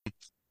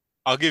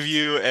I'll give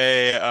you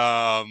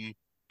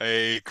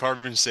a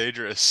carbon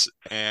Sadris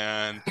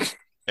and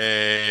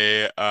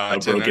a A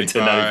broken 1095.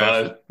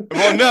 1095.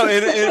 Well, no,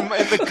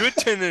 in the good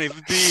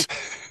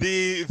 1095,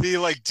 the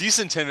like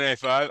decent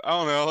 1095. I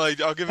don't know,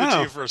 like I'll give it to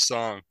you Oh, for a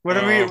song.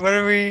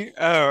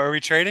 are we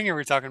trading or are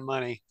we talking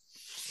money?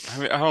 I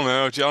mean, I don't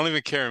know. Dude, I don't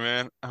even care,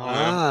 man. I don't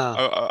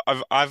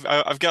know.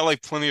 Ah, I've got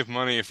like plenty of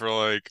money for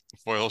like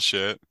foil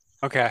shit.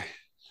 okay.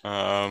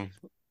 Um,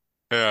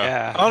 yeah.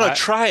 Yeah, I don't know.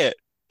 Try it.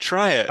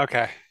 Try it.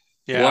 okay.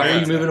 Yeah, Why I'm are Yeah. you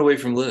about moving to. away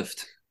from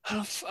Lyft?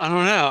 I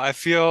don't know. I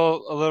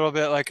feel a little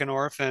bit like an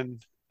orphan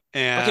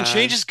Fucking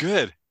change and is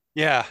good.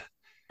 yeah,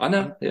 I I'm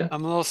know. Yeah.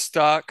 I'm a little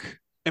stuck.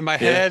 In my Yeah.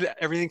 head,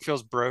 everything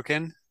feels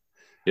broken.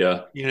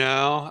 Yeah.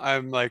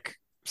 I'm like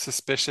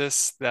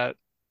suspicious that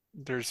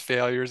there's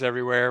failures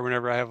everywhere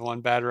whenever I have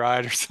one bad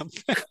ride or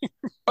something.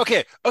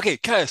 Okay, okay,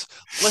 guys,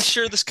 let's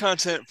share this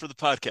content for the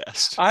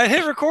podcast. I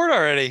hit record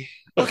already.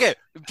 Okay,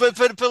 but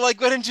like,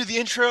 go ahead and do the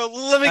intro.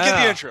 Let me get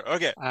the Oh, intro.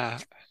 Okay, uh,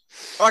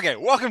 okay.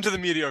 Welcome to the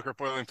Mediocre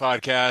Boiling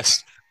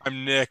Podcast.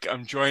 I'm Nick.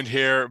 I'm joined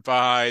here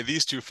by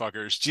these two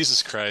fuckers.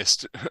 Jesus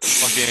Christ,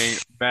 fucking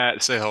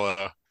Matt. Say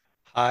hello.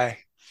 hi.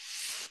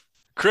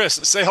 Chris,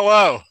 say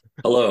hello.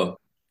 Hello.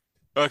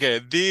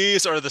 Okay,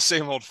 these are the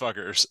same old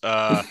fuckers.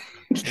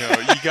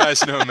 You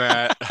guys know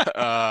Matt,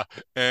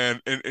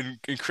 and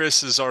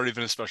Chris has already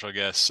been a special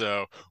guest,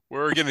 so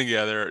we're getting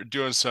together,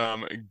 doing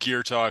some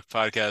gear talk,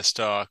 podcast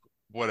talk,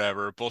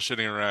 whatever,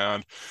 bullshitting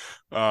around.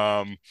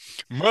 Um,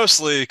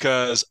 Mostly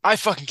because I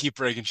fucking keep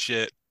breaking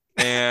shit,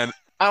 and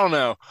I don't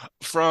know.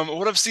 From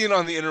what I've seen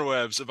on the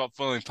interwebs about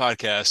foiling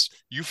podcasts,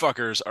 you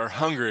fuckers are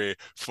hungry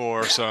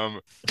for some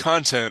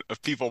content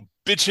of people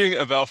bitching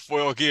about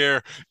foil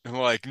gear and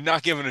like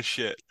not giving a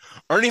shit.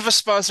 Are any of us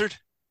sponsored?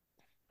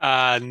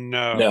 No,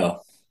 No.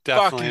 Fuck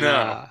definitely no.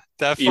 not.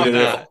 Definitely Fuck Even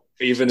if no. not.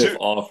 even if Dude,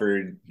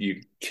 offered,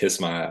 you kiss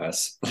my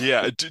ass.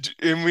 yeah,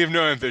 and we have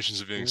no ambitions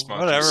of being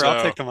sponsored. Whatever,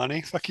 I'll take So the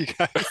money. Fuck you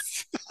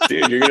guys.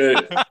 Dude,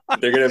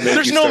 they're gonna make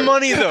there's you no start.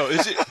 money though.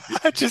 Is it?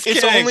 I'm just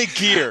It's kidding. only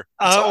gear.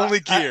 It's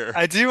only I, gear.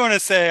 I do want to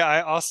say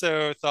I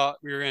also thought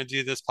we were going to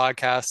do this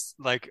podcast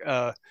like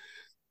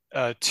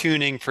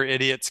tuning for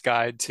idiots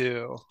guide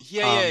too,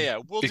 Yeah, yeah, yeah.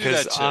 We'll do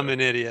because that too. I'm an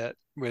idiot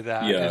with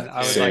that, and Yeah, I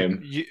was Yeah. like,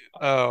 same. you.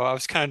 Oh, I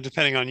was kind of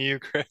depending on you,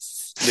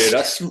 Chris. Dude,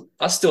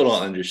 I still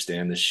don't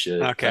understand this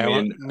shit. I Okay,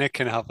 well, mean, Nick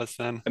can help us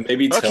then.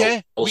 maybe tell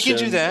Okay, we can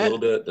do Shims a that. little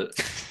bit. But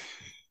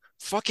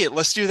Fuck it,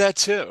 let's do that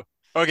too.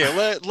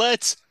 Okay,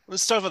 let's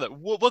talk about that.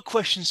 What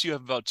questions do you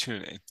have about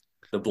tuning?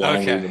 the blind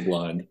leading Okay, the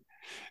blind.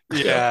 Go.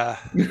 yeah.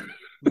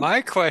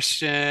 My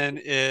question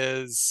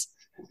is,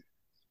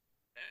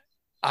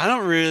 I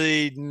don't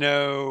really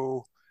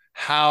know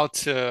how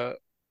to.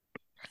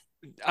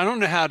 I don't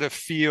know how to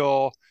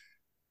feel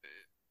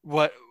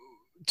what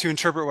to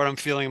interpret what I'm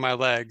feeling in my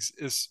legs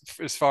is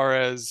as far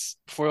as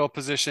foil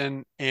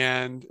position,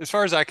 and as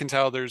far as I can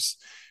tell, there's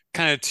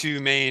kind of two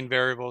main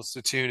variables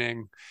to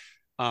tuning: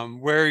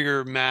 where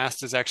your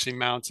mast is actually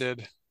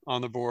mounted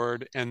on the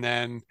board, and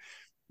then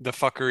the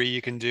fuckery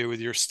you can do with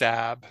your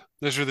stab.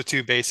 Those are the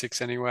two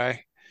basics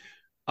anyway.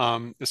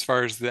 As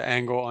far as the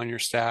angle on your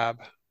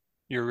stab,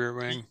 your rear Y-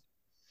 wing.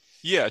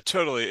 Yeah,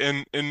 totally.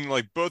 And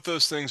like both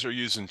those things are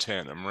used in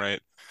tandem, right?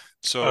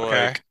 So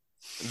Okay. like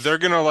they're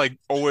gonna like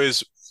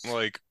always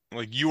like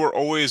you are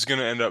always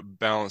gonna end up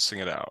balancing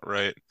it out,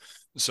 right?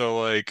 So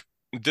like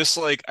this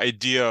like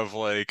idea of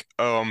like,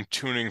 oh, I'm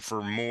tuning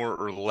for more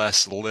or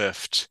less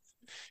lift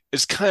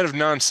is kind of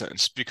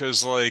nonsense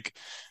because like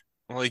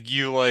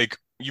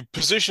you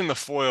position the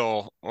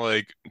foil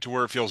like to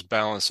where it feels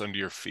balanced under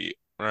your feet,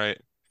 right?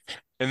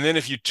 And then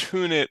if you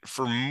tune it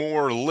for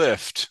more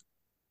lift,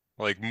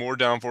 like more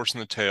downforce in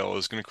the tail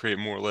is going to create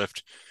more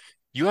lift,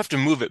 you have to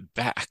move it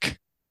back.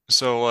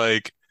 So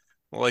like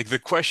the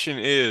question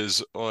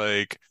is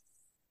like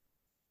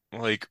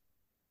like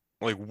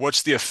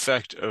what's the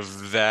effect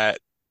of that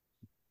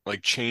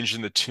like change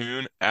in the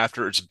tune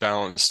after it's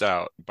balanced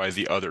out by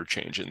the other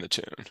change in the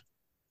tune,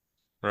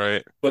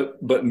 right?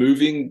 But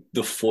moving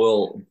the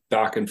foil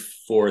back and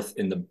forth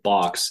in the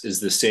box is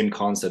the same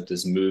concept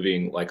as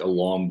moving like a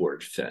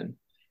longboard fin.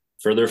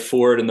 Further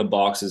forward in the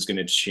box is going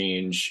to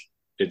change.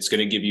 It's going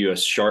to give you a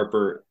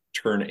sharper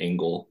turn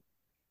angle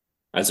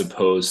as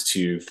opposed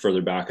to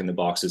further back in the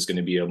box is going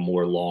to be a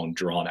more long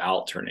drawn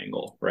out turn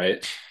angle,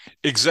 right?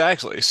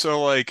 Exactly.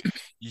 So like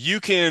you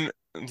can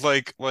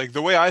like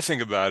the way I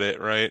think about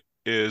it, right,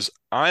 is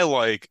I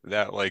like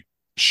that like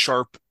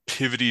sharp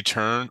pivoty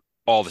turn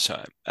all the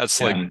time. That's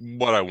like Yeah.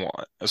 what I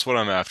want. That's what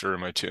I'm after in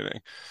my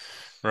tuning,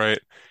 right?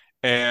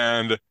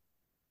 And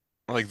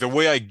like the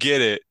way I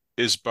get it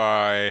is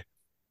by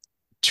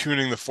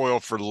tuning the foil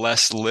for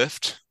less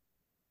lift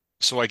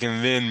so I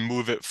can then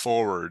move it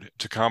forward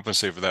to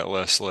compensate for that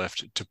less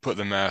lift to put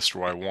the mast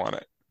where I want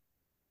it,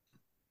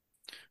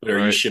 But are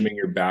you right? shimming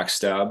your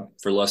backstab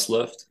for less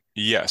lift?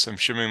 Yes, I'm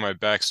shimming my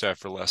backstaff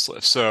for less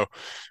lift. So,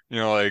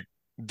 like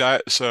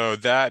that, so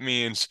that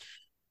means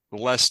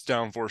less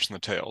downforce in the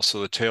tail.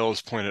 So the tail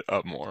is pointed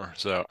up more.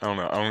 So I don't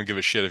know. I don't give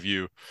a shit if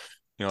you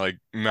like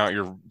mount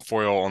your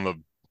foil on the,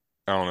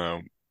 I don't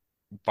know,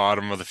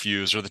 bottom of the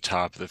fuse or the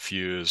top of the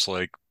fuse.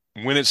 Like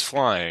when it's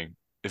flying,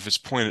 if it's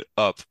pointed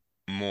up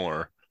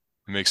more,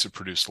 it makes it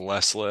produce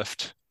less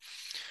lift,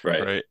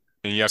 Right. right?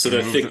 And you have So to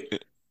the move thick, the,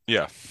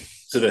 yeah.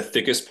 so the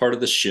thickest part of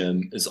the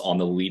shim is on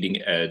the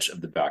leading edge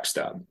of the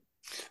backstab.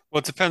 Well,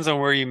 it depends on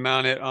where you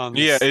mount it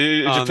Yeah,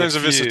 it on the depends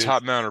if it's a fuse.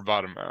 top mount or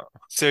bottom mount.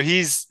 So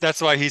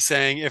that's why he's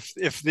saying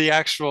if the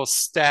actual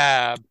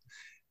stab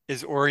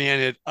is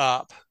oriented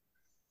up,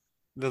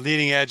 the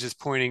leading edge is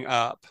pointing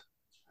up,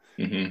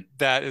 Hmm.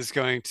 that is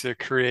going to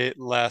create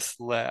less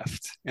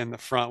lift in the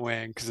front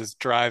wing because it's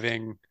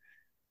driving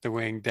the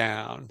wing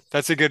down.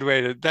 That's a good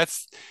way to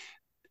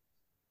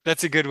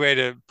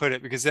put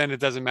it because then it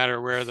doesn't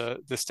matter where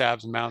the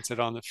stab's mounted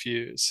on the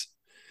fuse.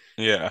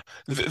 Yeah.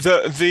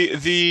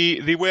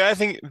 The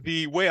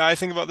way I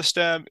think about the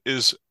stab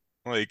is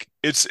like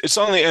it's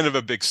on the end of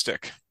a big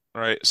stick,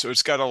 right? So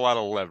it's got a lot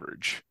of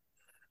leverage,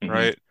 Hmm.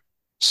 right?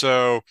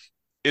 So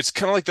it's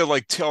kind of like the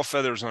like tail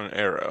feathers on an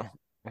arrow.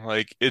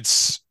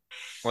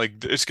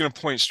 It's gonna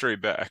point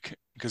straight back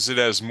because it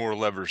has more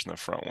levers in the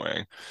front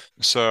wing.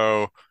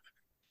 So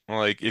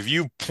like if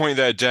you point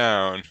that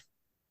down,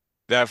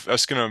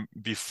 that's gonna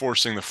be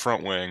forcing the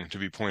front wing to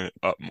be pointed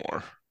up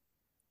more.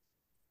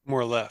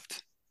 More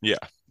lift Yeah.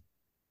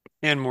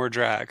 and more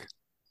drag.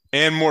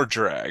 And more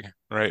drag,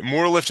 right?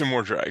 More lift and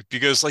more drag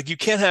because like you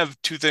can't have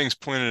two things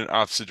pointed in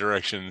opposite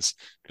directions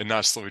and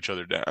not slow each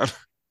other down,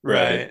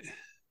 Right. Right.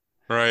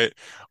 right?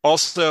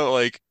 Also,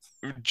 like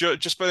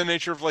just by the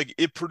nature of like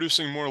it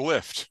producing more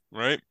lift,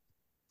 right?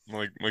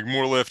 Like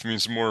more lift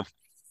means more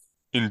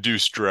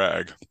induced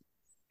drag.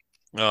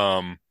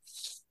 Um,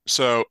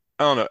 so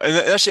I don't know, and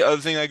that's the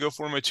other thing I go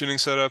for in my tuning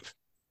setup,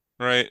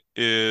 right?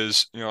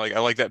 Is like I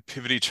like that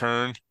pivoty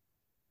turn,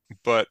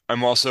 but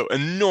I'm also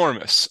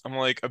enormous. I'm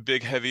like a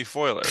big heavy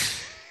foiler,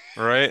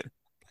 right?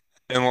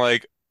 And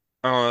like,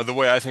 I don't know, the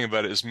way I think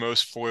about it is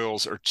most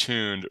foils are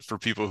tuned for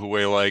people who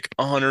weigh like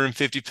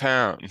 150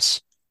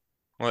 pounds.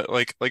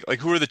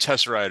 Like who are the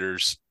test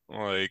riders?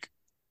 Like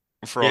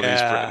for all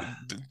these, Yeah.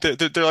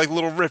 they're like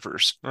little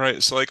rippers,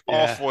 right? So like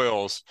all Yeah.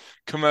 foils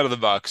come out of the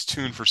box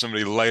tuned for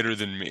somebody lighter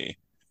than me,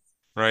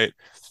 right?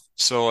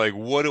 So like,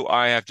 what do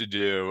I have to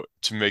do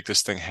to make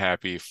this thing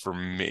happy for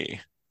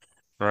me,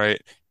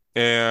 right?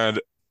 And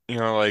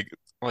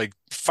like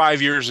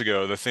 5 years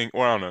ago, the thing,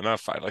 well, I don't know, not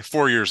five, like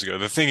 4 years ago,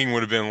 the thinking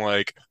would have been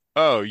like,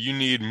 oh, you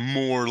need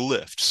more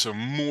lift, so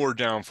more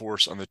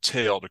downforce on the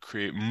tail to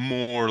create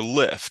more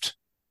lift.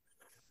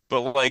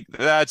 But like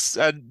that's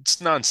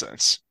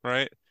nonsense,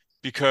 right?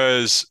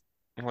 Because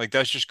like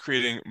that's just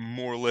creating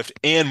more lift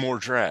and more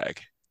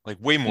drag, like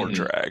way more Hmm.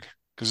 drag,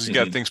 because you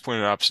got Hmm. things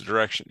pointing in opposite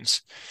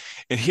directions.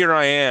 And here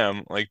I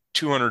am, like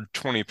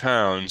 220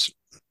 pounds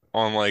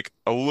on like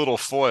a little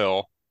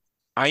foil.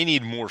 I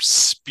need more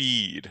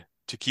speed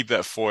to keep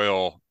that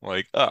foil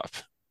like up,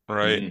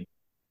 right? Hmm.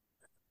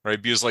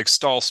 Right? Because like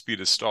stall speed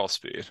is stall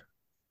speed,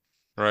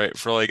 right?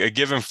 For like a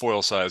given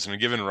foil size and a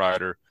given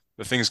rider,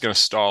 the thing's gonna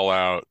stall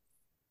out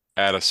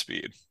at a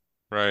speed,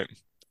 right?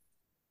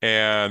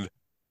 And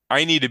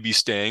I need to be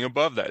staying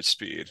above that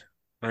speed,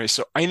 right?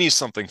 So I need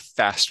something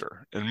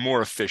faster and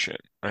more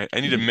efficient, right?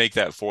 I need to Hmm. make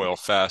that foil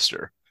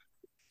faster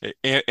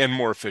and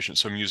more efficient,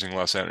 so I'm using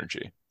less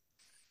energy,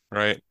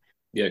 right?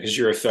 Yeah, because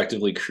you're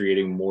effectively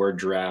creating more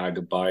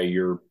drag by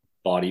your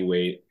body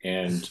weight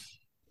and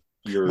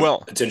your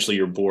Well, potentially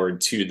your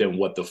board too than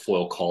what the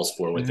foil calls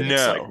for within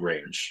its like no.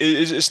 range.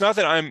 It's not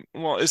that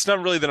well, it's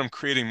not really that I'm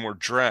creating more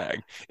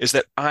drag. It's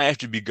that I have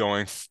to be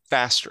going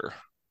faster,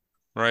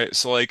 right?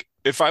 So like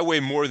if I weigh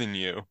more than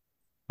you,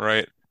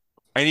 right,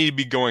 I need to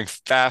be going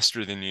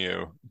faster than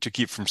you to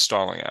keep from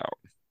stalling out,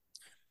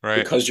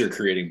 right? Because you're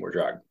creating more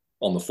drag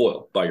on the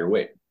foil by your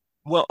weight.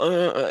 Well,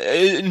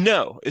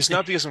 no, it's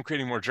not because I'm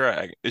creating more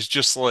drag. It's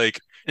just like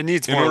It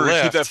needs in more order to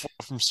keep that lift, foil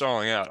from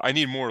stalling out, I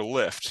need more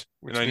lift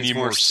and which I means need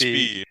more more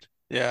speed. speed,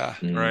 Yeah.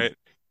 Mm. right?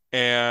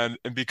 And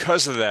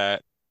because of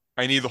that,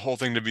 I need the whole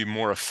thing to be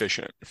more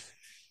efficient,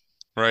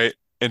 right?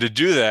 And to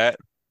do that,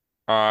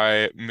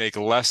 I make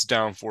less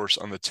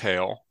downforce on the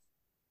tail,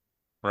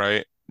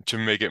 right? To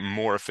make it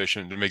more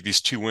efficient, to make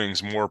these two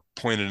wings more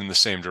pointed in the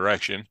same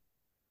direction,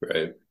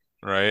 Right.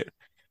 right?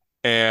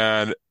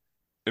 And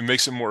it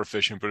makes it more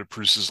efficient, but it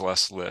produces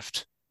less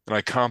lift. And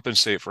I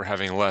compensate for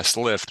having less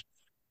lift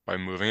by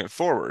moving it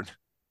forward.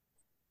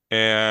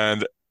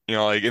 And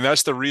and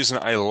that's the reason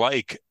I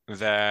like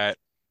that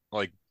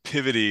like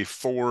pivoty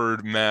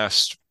forward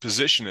mast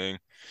positioning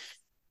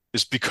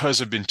is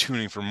because I've been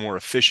tuning for more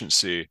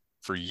efficiency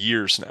for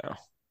years now.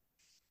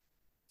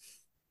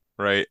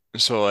 Right?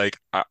 So like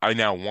I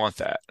now want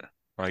that.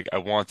 Like I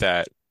want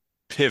that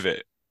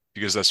pivot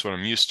because that's what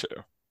I'm used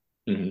to.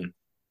 Hmm.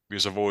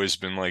 Because I've always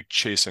been like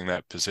chasing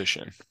that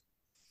position.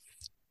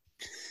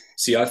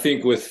 See, I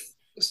think with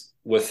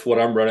what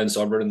I'm running,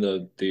 so I'm running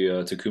the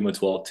Takuma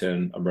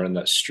 1210. I'm running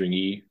that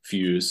stringy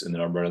fuse, and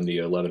then I'm running the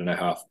 11 and a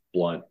half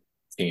blunt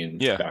cane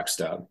Yeah.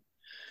 backstab.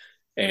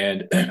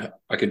 And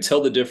I can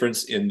tell the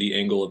difference in the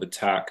angle of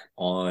attack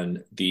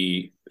on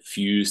the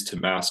fuse to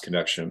mass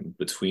connection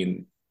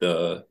between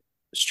the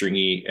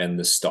stringy and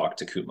the stock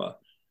Takuma.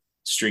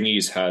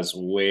 Stringy's has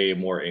way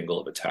more angle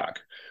of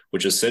attack,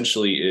 which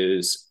essentially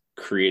is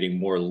creating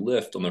more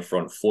lift on the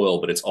front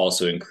foil, but it's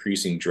also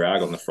increasing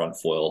drag on the front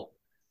foil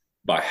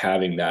by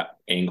having that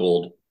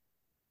angled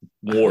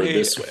more I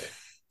this way.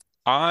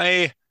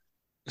 I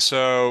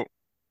so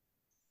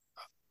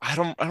I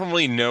don't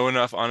really know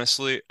enough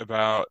honestly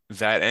about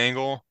that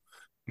angle,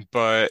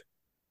 but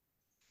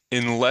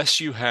unless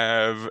you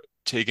have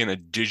taken a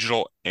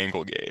digital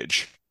angle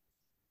gauge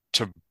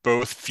to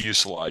both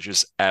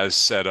fuselages as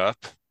set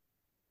up,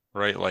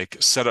 right? Like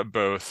set up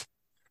both,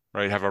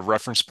 right? Have a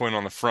reference point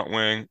on the front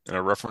wing and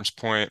a reference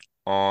point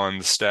on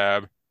the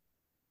stab,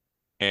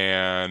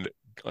 and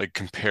like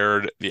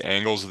compared the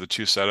angles of the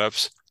two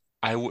setups,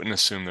 I wouldn't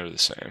assume they're the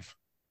same.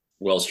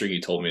 Well, Stringy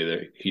told me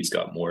that he's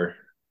got more.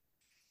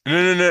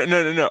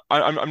 No.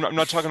 I'm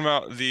not talking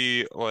about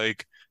the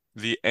like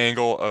the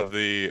angle of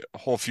the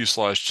whole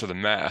fuselage to the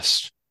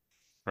mast,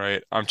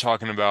 right? I'm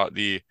talking about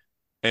the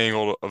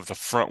angle of the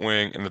front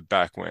wing and the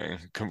back wing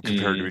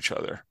compared to Mm, each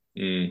other,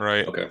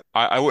 right? okay,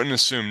 I wouldn't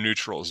assume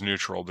neutral is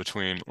neutral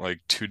between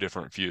like two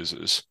different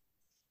fuses,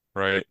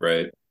 right?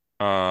 right.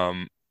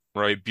 Um,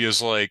 right?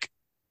 Because like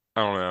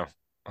I don't know,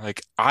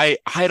 like I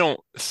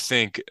don't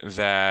think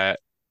that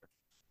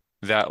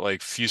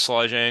like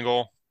fuselage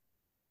angle,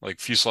 like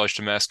fuselage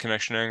to mast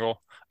connection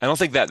angle, I don't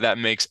think that that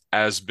makes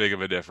as big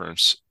of a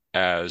difference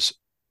as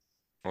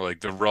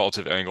like the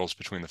relative angles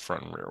between the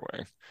front and rear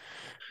wing,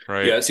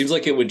 Yeah, right? it seems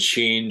like it would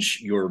change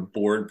your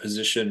board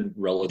position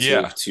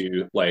Yeah, relative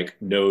to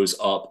like nose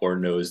up or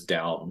nose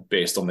down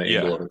based on the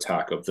angle yeah, of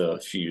attack of the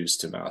fuse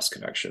to mass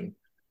connection.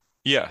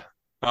 yeah.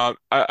 I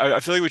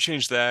feel like we would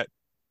change that,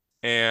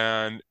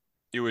 and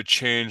it would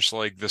change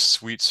like the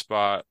sweet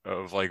spot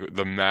of like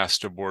the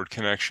mast to board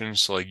connection.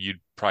 So like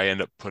you'd probably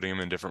end up putting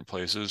them in different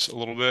places a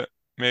little bit,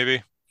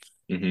 maybe.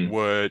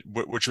 Hmm.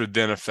 Which would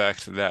then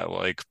affect that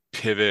like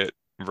pivot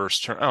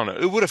versus turn. I don't know.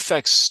 It would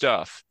affect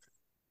stuff,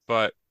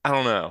 but I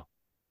don't know.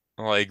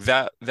 Like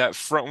that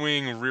front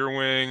wing, rear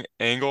wing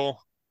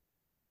angle,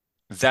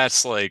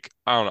 that's like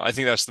I don't know. I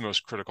think that's the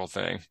most critical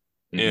thing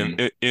Hmm.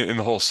 in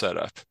the whole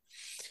setup.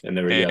 And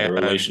there, yeah, the And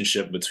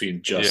relationship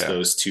between just yeah.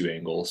 those two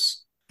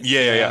angles.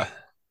 Yeah. Yeah.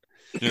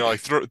 You know,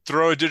 like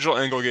throw a digital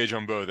angle gauge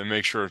on both and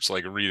make sure it's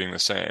like reading the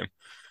same.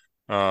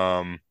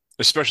 Um,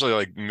 Especially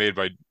like made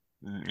by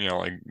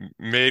like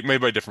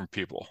made by different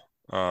people.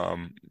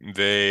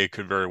 They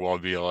could very well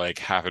be like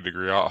half a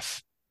degree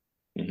off,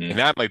 and Hmm.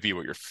 that might be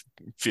what you're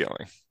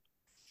feeling.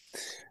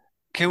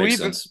 Can Makes we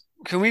sense.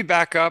 can we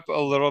back up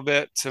a little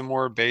bit to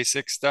more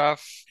basic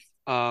stuff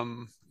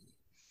um,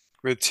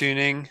 with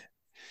tuning?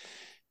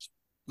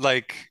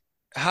 Like,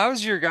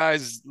 how's your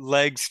guys'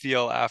 legs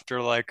feel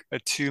after like a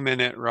 2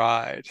 minute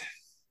ride?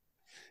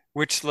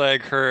 Which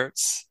leg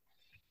hurts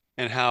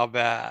and how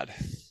bad?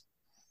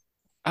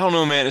 I don't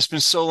know, man. It's been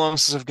so long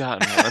since I've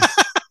gotten one.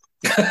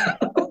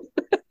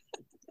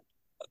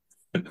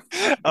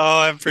 Oh,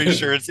 I'm pretty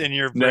sure it's in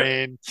your Ne-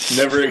 brain.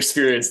 Never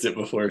experienced it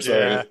before.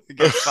 Yeah, Sorry.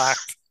 get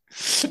fucked.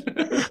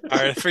 All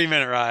right, 3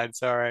 minute ride.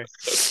 Sorry.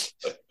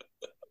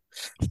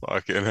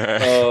 Fucking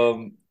heck.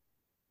 um,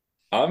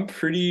 I'm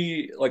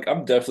pretty like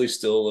I'm definitely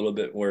still a little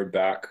bit more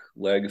back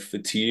leg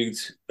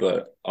fatigued,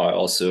 but I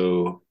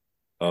also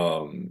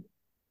um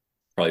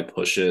probably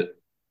push it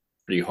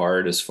pretty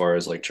hard as far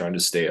as like trying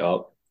to stay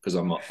up because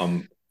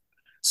I'm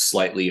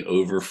slightly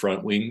over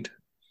front winged,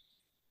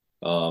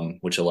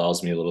 which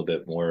allows me a little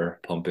bit more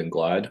pump and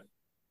glide.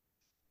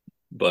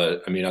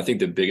 But I mean, I think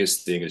the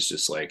biggest thing is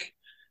just like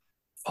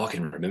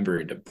fucking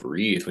remembering to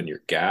breathe when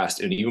you're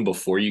gassed, and even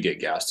before you get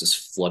gassed,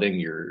 just flooding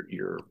your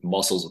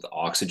muscles with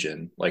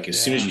oxygen. Like as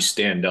soon as Yeah. you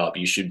stand up,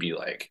 you should be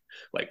like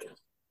like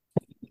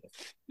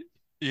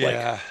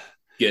Yeah.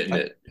 getting I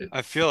it.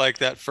 I feel like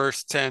that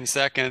first 10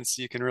 seconds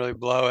you can really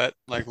blow it,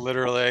 like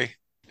literally,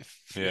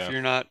 if Yeah.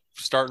 you're not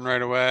starting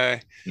right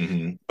away.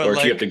 Hmm. But Or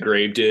if you have to like,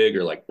 grave dig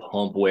or like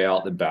pump way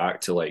out the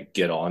back to like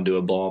get onto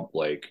a bump,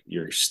 like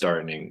you're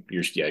starting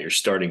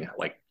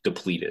like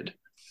depleted.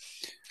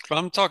 but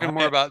I'm talking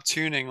more I about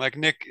tuning. Like,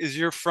 Nick, is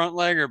your front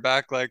leg or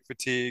back leg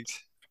fatigued?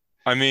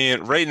 I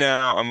mean, right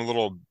now I'm a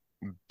little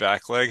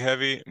back leg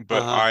heavy,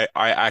 but Uh-huh.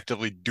 I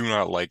actively do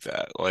not like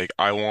that. Like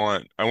I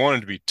want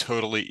it to be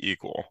totally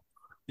equal.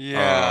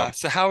 Yeah. Um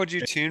So how would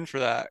you tune for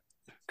that?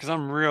 Because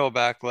I'm real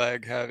back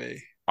leg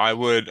heavy. I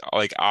would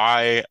like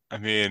I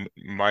mean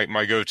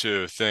my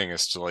go-to thing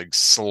is to like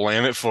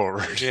slam it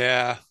forward,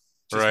 Yeah.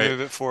 Just right?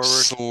 move it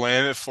forward.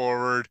 Slam it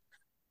forward.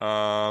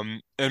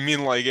 I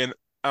mean like and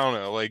I don't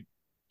know, like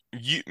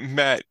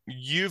Matt,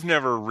 you've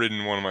never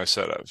ridden one of my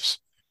setups.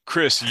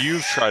 Chris,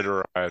 you've tried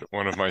to ride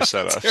one of my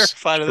setups.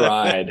 Terrified of that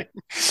thing.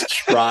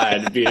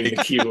 Tried being the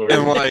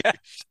And keyword. like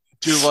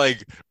dude,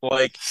 like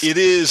it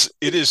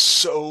is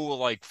so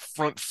like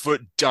front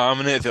foot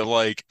dominant that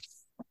like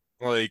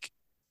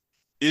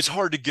it's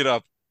hard to get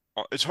up.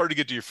 It's hard to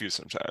get to your feet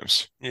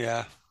sometimes,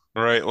 Yeah.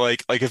 right?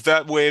 Like if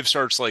that wave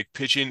starts like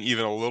pitching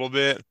even a little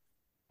bit,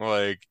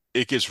 like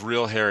it gets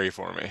real hairy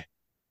for me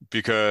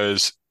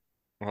because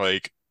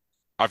like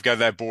I've got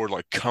that board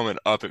like coming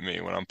up at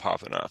me when I'm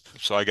popping up,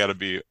 so I got to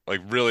be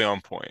like really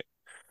on point.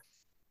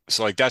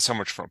 So like that's how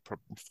much front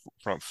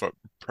foot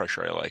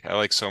pressure I like. I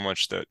like so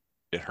much that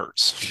it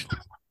hurts.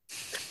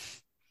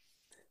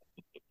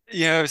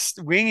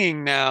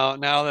 Winging now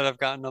that I've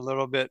gotten a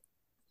little bit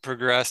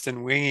progressed,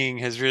 and winging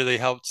has really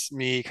helped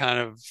me kind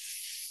of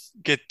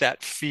get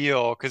that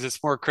feel because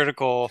it's more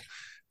critical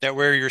that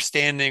where you're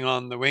standing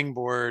on the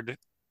wingboard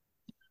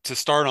to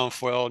start on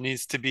foil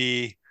needs to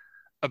be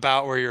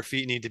about where your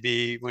feet need to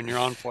be when you're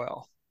on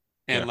foil.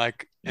 And Yeah.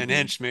 like an Mhm.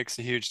 inch makes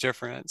a huge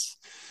difference.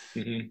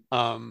 Mhm.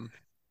 Um,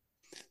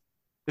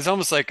 it's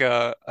almost like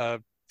a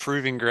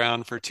proving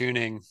ground for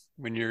tuning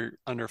when you're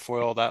under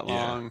foil that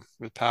Yeah. long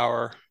with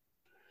power.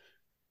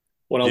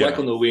 What I like Yeah.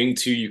 on the wing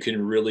too, you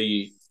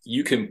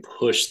can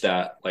push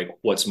that like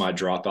what's my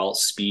dropout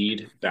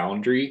speed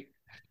boundary,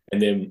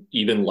 and then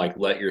even like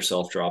let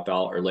yourself drop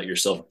out or let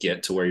yourself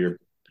get to where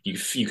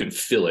you can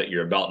feel it.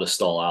 You're about to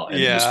stall out,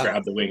 and then just Yeah,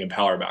 grab the wing and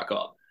power back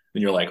up.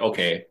 And you're like,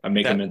 okay, I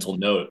make a that mental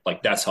note.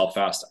 Like that's how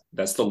fast.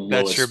 That's the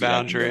that's lowest your speed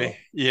I can boundary. go.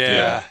 Yeah,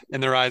 Yeah. Yeah,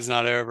 and the ride's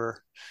not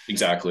over.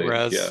 exactly.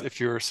 Whereas Yeah, if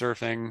you were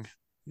surfing,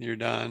 you're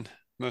done,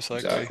 most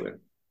likely. exactly.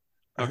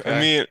 I Okay.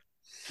 mean,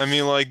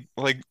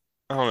 like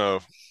I don't know.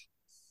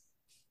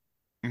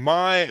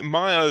 My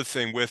other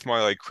thing with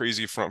my like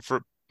crazy front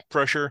foot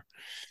pressure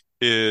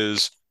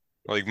is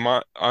like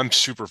I'm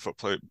super foot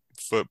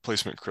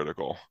placement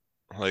critical.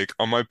 Like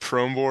on my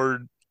prone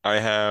board, I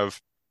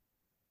have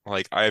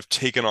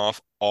taken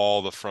off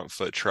all the front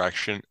foot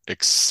traction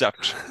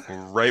except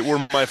right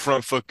where my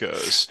front foot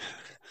goes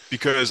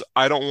because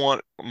I don't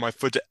want my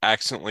foot to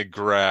accidentally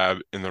grab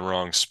in the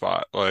wrong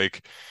spot.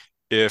 Like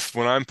if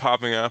when I'm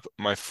popping up,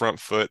 my front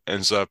foot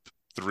ends up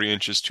 3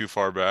 inches too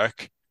far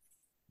back,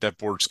 that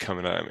board's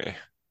coming at me,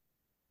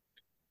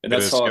 And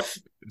and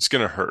it's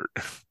gonna hurt.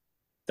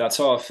 that's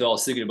how I felt. I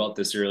was thinking about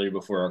this earlier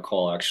before our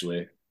call.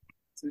 Actually,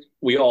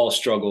 we all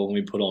struggle when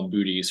we put on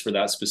booties for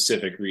that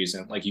specific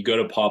reason. Like you go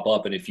to pop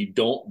up, and if you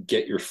don't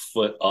get your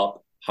foot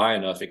up high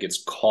enough, it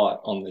gets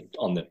caught on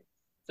the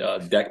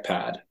deck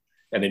pad,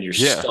 and then you're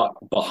Yeah. stuck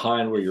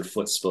behind where your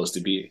foot's supposed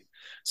to be.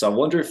 So I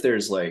wonder if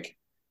there's like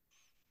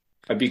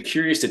I'd be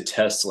curious to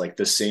test like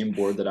the same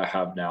board that I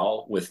have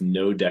now with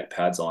no deck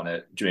pads on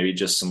it, maybe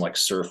just some like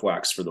surf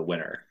wax for the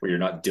winter where you're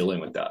not dealing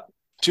with that.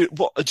 Dude,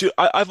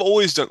 I've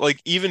always done like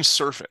even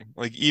surfing,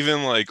 like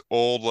even like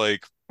old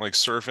like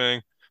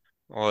surfing.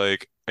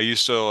 Like I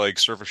used to like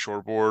surf a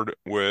shortboard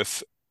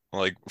with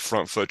like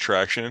front foot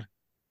traction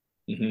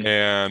Mm-hmm.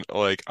 and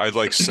like I'd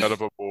like set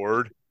up a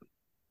board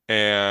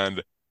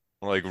and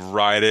like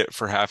ride it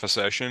for half a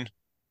session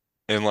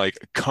and like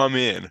come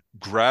in,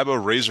 grab a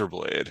razor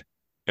blade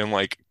and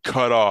like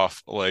cut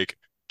off like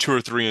 2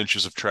 or 3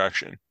 inches of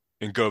traction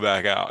and go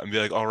back out and be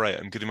like, all right,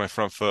 I'm getting my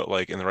front foot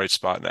like in the right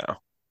spot now,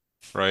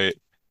 right?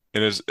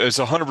 And it's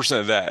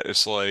 100% of that.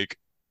 It's like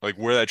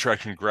where that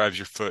traction grabs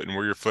your foot and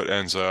where your foot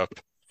ends up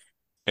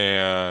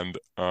and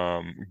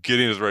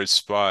getting to the right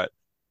spot.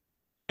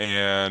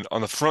 And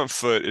on the front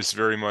foot, it's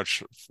very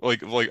much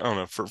like I don't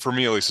know, for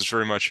me at least, it's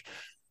very much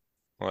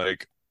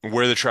like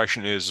where the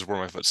traction is where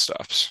my foot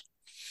stops.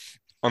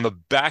 On the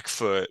back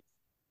foot,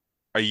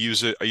 I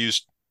use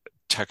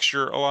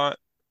texture a lot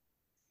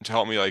to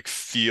help me like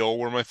feel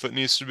where my foot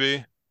needs to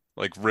be,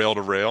 like rail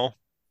to rail.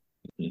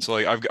 So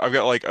like I've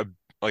got like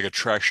a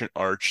traction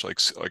arch, like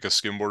a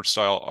skimboard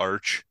style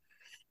arch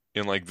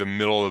in like the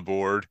middle of the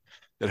board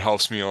that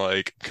helps me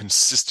like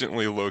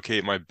consistently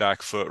locate my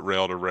back foot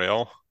rail to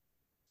rail.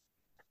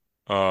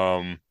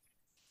 Um,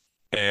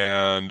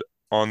 and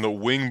on the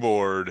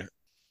wingboard,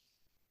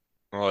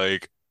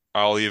 like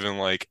I'll even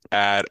like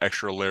add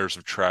extra layers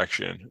of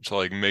traction to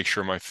like make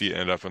sure my feet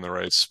end up in the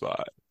right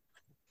spot.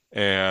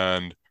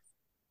 And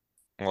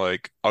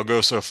like I'll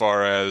go so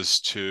far as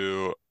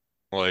to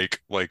like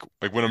when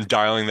I'm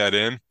dialing that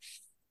in,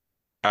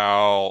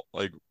 I'll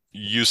like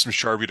use some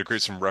Sharpie to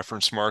create some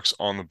reference marks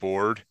on the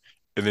board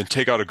and then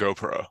take out a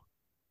GoPro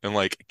and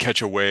like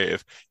catch a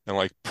wave and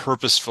like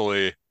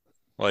purposefully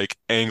like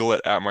angle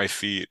it at my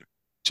feet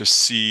to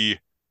see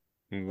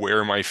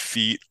where my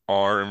feet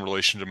are in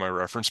relation to my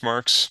reference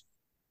marks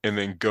and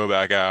then go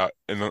back out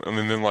and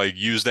then like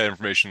use that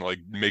information to like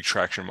make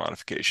traction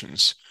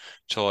modifications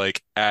to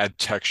like add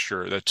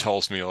texture that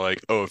tells me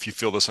like, oh, if you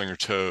feel this on your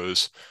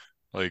toes,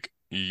 like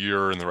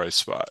you're in the right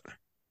spot.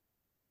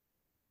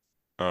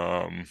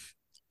 Um,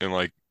 and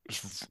like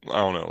I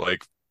don't know,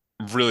 like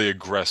really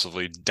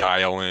aggressively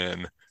dial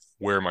in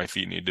where my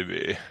feet need to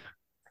be.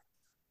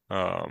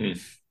 Um,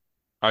 Hmm.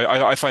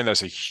 I find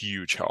that's a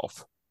huge help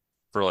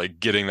for like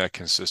getting that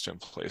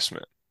consistent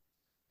placement.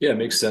 Yeah, it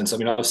makes sense. I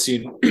mean, I've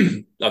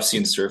seen I've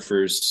seen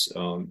surfers,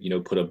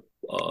 put a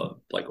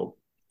like a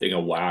thing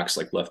of wax,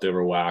 like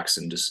leftover wax,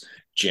 and just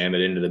jam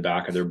it into the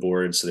back of their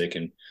board so they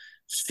can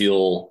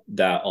feel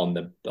that on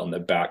the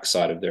back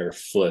side of their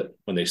foot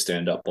when they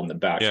stand up on the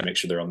back to Yeah. make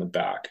sure they're on the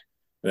back.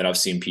 And then I've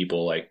seen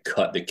people like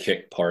cut the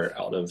kick part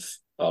out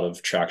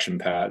of traction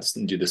pads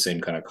and do the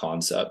same kind of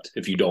concept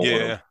if you don't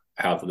want to Yeah.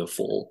 have the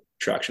full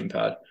traction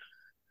pad.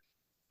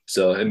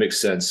 So it makes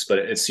sense, but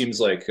it seems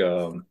like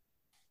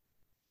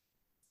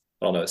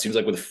I don't know. It seems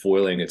like with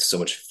foiling, it's so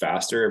much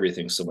faster.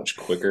 Everything's so much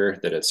quicker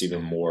that it's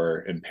even Mhm.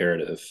 more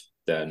imperative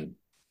than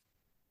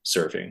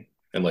surfing,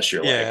 unless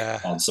you're like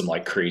Yeah. on some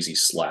like crazy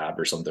slab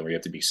or something where you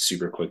have to be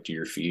super quick to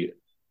your feet.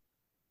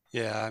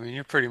 Yeah. I mean,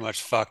 you're pretty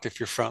much fucked if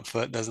your front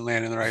foot doesn't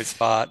land in the right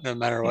spot, no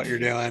matter what you're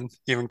doing,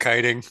 even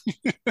kiting.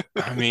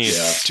 I mean,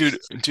 Yeah. dude,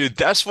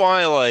 that's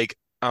why like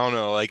I don't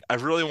know, like I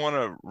really want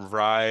to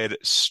ride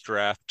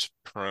strapped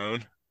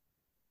prone,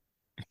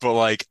 but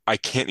like I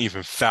can't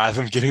even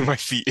fathom getting my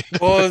feet into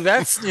Well,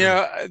 that's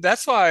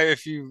why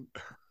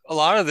a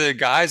lot of the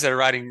guys that are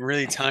riding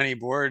really tiny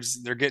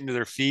boards, they're getting to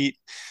their feet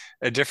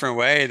a different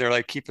way. They're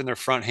like keeping their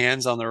front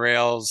hands on the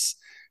rails,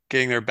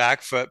 getting their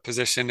back foot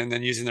positioned, and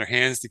then using their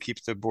hands to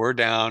keep the board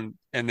down.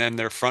 And then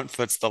their front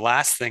foot's the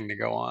last thing to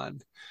go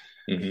on.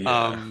 Hmm.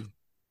 Yeah. Um,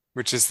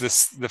 which is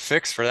the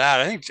fix for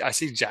that. I think I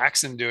see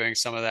Jackson doing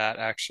some of that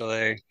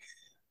actually.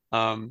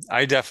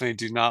 I definitely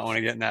do not want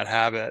to get in that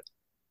habit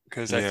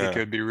because I think it Yeah.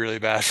 would be really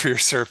bad for your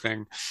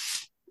surfing.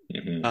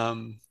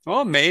 Hmm.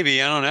 Well,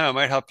 maybe, I don't know. It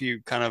might help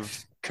you kind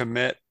of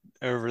commit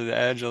over the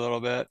edge a little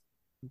bit.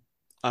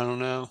 I don't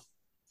know.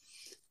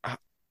 I,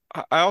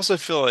 I also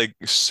feel like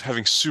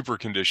having super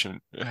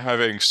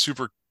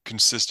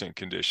consistent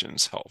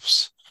conditions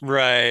helps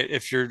Right.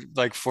 If you're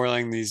like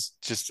foiling these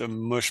just a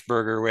mush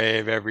burger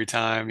wave every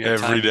time you have every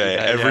time to do day.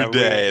 that. Every Yeah,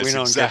 we day we is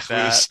don't get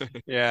exactly the that.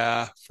 same.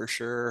 Yeah, for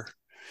sure.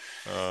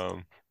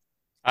 Um,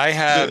 I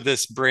the have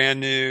this brand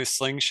new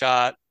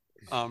slingshot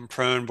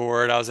prone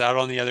board. I was out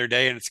on the other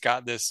day and it's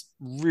got this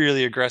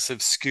really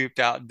aggressive scooped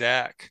out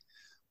deck.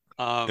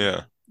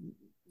 yeah. Um,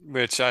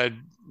 which I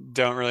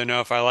don't really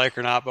know if I like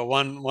or not. But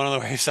one of the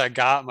waves I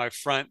got, my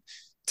front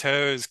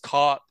toes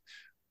caught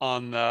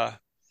on the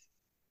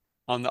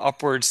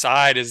upward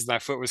side as my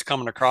foot was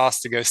coming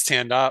across to go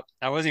stand up.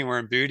 I wasn't even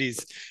wearing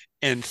booties,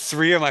 and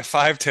three of my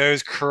five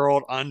toes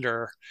curled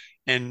under,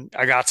 and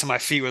I got to my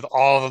feet with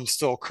all of them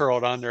still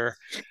curled under,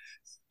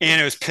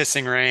 and it was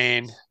pissing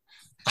rain.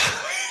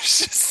 It's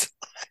just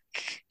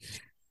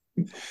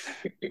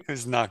it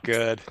was not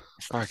good.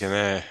 Fucking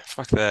A.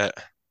 Fuck that.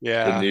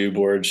 The Yeah, new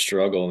board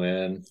struggle,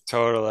 man.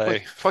 Like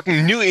totally.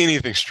 fucking new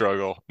anything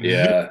struggle. New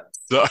Yeah.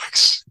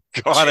 sucks.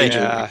 God, I Change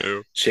hate Yeah,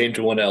 new. change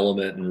one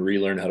element and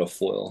relearn how to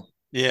foil.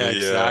 yeah, Yeah.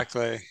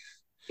 exactly.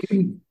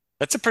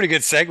 That's a pretty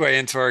good segue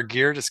into our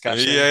gear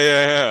Yeah, discussion,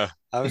 yeah,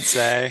 I would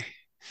say.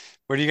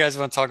 What do you guys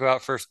want to talk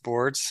about first?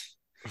 Boards?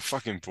 yeah.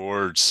 Fucking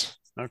boards.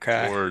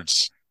 Okay.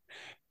 Boards.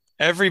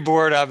 Every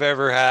board I've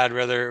ever had,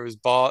 whether it was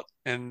bought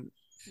and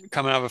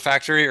coming out of a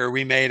factory or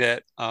we made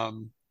it,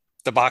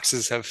 the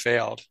boxes have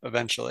failed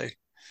eventually.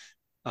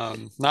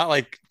 Not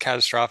like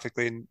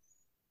catastrophically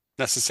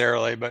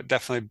necessarily, but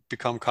definitely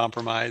become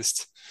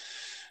compromised.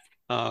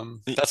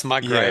 That's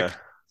my gripe. Yeah.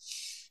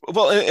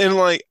 Well, and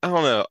like, I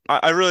don't know.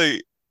 I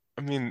really,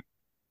 I mean,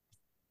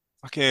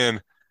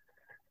 fucking,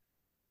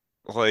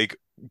 like,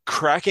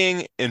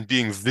 cracking and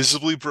being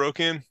visibly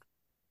broken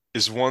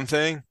is one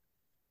thing,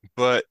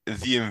 but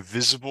the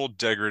invisible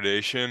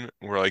degradation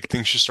where, like,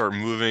 things just start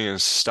moving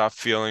and stop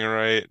feeling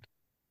right,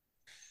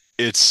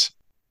 it's,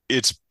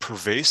 it's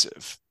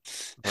pervasive.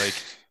 Like,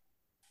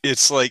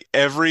 it's like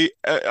I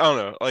don't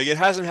know, like, it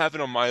hasn't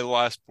happened on my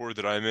last board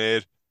that I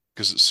made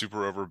because it's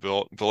super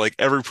overbuilt, but like,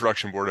 every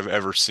production board I've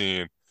ever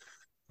seen,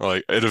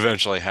 like it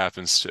eventually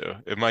happens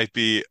to. It might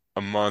be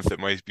a month, it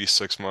might be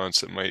 6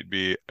 months, it might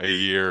be a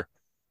year,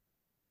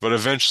 but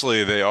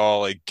eventually they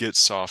all like get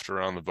soft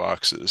around the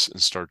boxes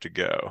and start to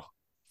go.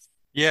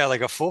 Yeah,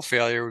 like a full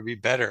failure would be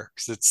better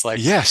because it's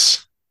like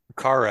Yes. a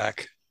car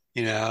wreck.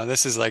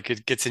 This is like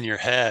it gets in your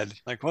head.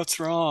 Like, what's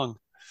wrong?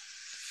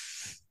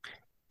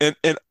 And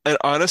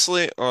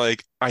honestly,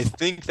 like I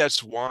think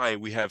that's why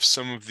we have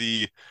some of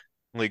the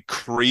like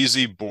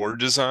crazy board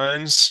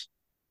designs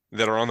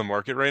that are on the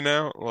market right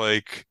now.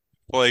 Like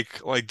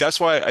that's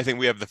why I think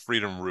we have the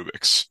Freedom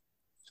Rubik's.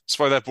 That's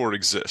why that board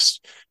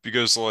exists.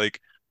 Because like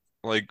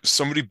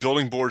somebody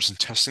building boards and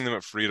testing them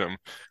at Freedom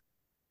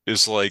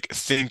is like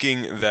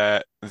thinking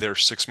that their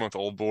 6 month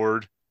old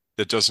board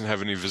that doesn't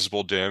have any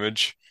visible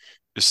damage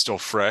is still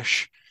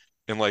fresh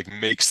and like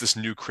makes this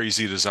new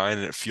crazy design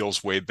and it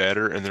feels way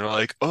better. And they're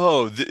like,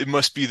 oh, th it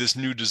must be this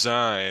new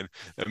design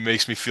that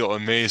makes me feel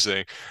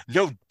amazing.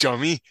 No,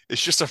 dummy,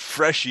 it's just a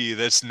freshie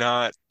that's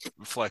not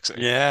flexing,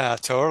 Yeah,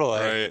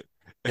 totally. right?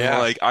 And Yeah.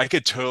 like I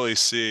could totally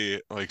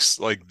see like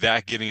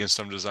that getting in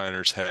some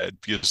designers' head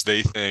because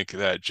they think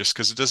that just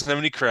because it doesn't have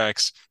any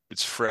cracks,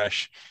 it's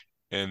fresh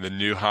and the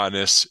new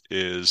hotness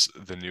is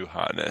the new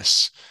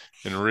hotness.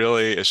 And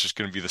really, it's just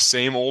going to be the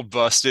same old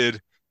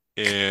busted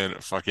in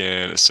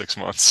fucking 6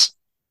 months.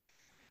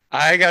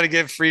 I got to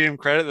give Freedom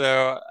credit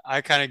though.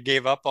 I kind of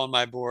gave up on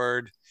my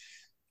board.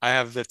 I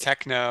have the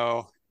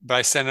Techno, but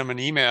I sent them an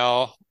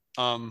email,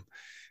 um,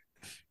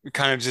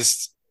 kind of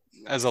just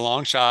as a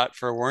long shot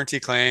for a warranty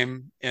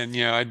claim. And,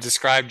 I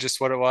described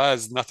just what it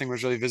was. Nothing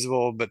was really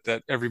visible, but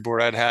that every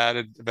board I'd had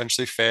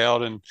eventually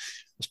failed. And I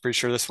was pretty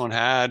sure this one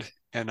had.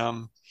 And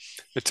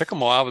it took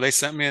them a while, but they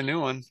sent me a new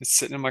one. It's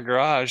sitting in my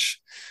garage.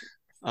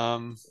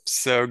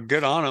 So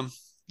good on them,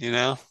 you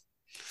know?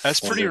 That's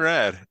pretty Wonder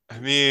rad. I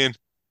mean,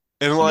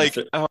 And And the like,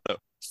 I don't know,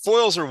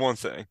 foils are one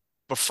thing,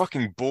 but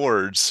fucking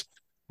boards,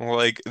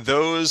 like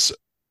those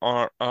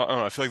I don't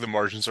know, I feel like the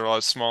margins are a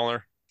lot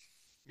smaller,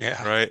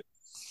 Yeah. right?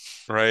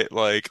 Right?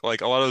 Like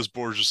a lot of those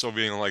boards are still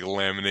being like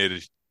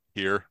laminated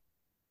here,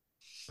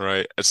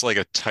 right? It's like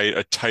a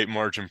tight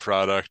margin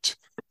product.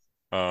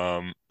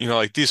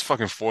 Like these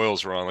fucking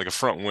foils are on like a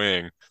front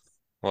wing.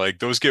 Like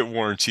those get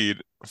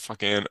warranted.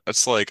 Fucking,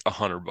 it's like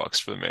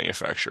 $100 for the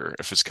manufacturer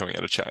if it's coming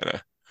out of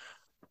China.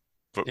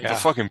 But Yeah.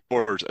 fucking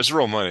boards, it's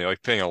real money,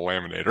 like paying a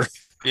laminator.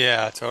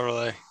 Yeah,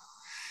 totally.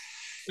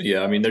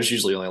 Yeah, I mean, there's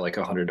usually only like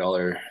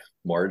 $100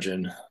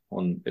 margin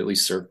on at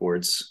least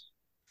surfboards.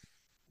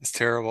 It's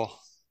terrible.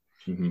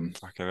 Hmm.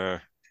 Fucking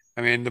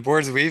I mean, the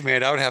boards we've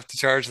made, I would have to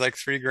charge like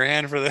 3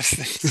 grand for this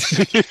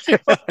thing.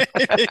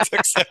 It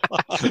took so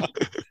long.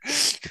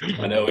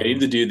 I know we need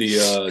to do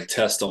the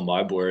test on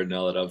my board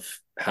now that I've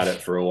had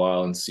it for a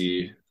while and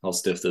see how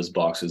stiff those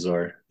boxes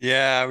are.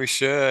 Yeah, we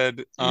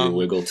should. Do a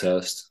wiggle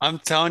test. I'm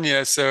telling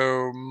you,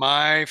 so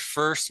my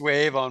first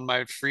wave on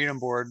my Freedom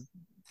board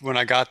when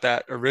I got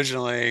that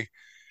originally,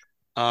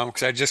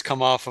 because I just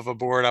come off of a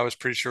board I was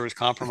pretty sure was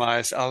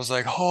compromised. I was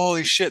like,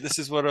 holy shit, this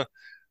is what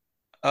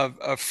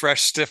a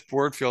fresh stiff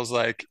board feels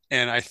like.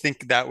 And I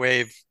think that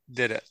wave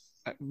did it.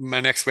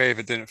 My next wave,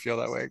 it didn't feel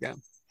that way again.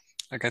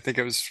 Like I think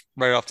it was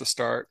right off the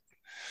start.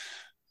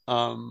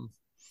 Um,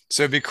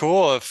 so it'd be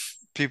cool if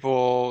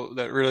people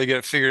that really get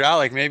it figured out,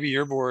 like maybe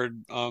your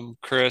board,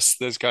 Chris,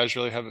 those guys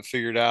really have it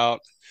figured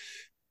out.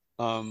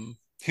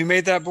 Who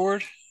made that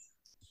board?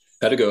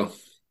 Pedigo.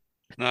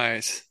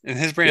 Nice. And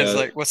his brand's Yeah,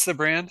 like, what's the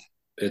brand?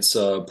 it's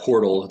a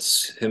Portal.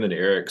 It's him and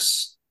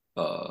Eric's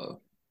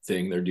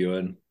thing they're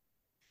doing.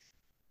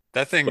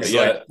 That But thing's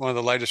like yeah, one of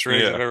the lightest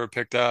rigs I've yeah. ever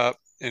picked up.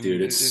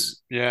 dude, And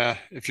it's yeah,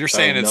 if you're I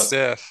have saying it's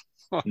stiff,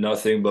 huh,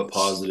 nothing but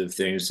positive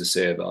things to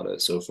say about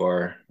it so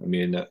far. I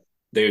mean,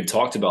 they had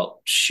talked about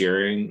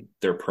sharing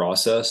their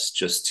process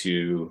just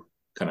to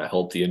kind of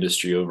help the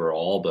industry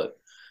overall, but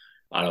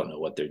I don't know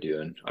what they're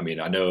doing. I mean,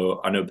 I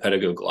know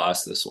Pedigo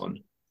glass this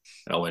one,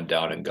 and I went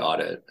down and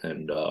got it,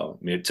 and I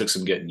mean, it took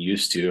some getting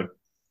used to.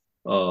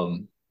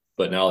 Um,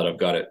 but now that I've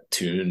got it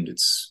tuned,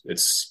 it's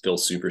still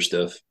super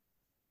stiff.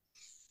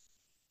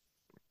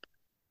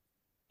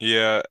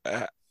 Yeah,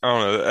 I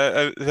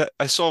don't know.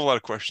 I still have a lot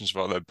of questions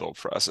about that build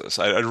process.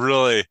 I'd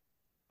really,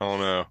 I don't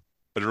know.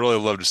 I'd really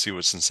love to see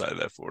what's inside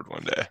that Ford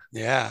one day.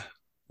 yeah.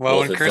 Well, Well,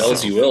 when if it Chris,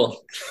 fails, you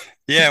will.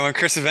 yeah, when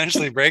Chris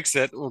eventually breaks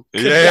it, we'll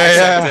Yeah, could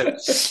dissect yeah, it.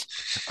 yeah.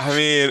 I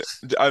mean,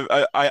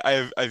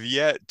 I've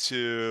yet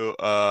to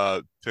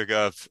pick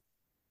up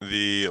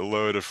the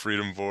load of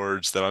Freedom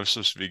boards that I'm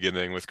supposed to be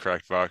getting with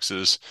cracked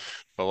boxes,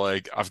 but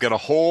like I've got a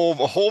whole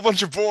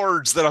bunch of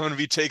boards that I'm going to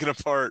be taking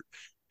apart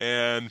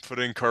and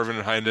putting carbon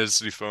and high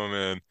density foam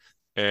in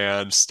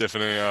and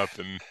stiffening up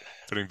and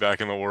putting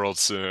back in the world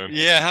soon.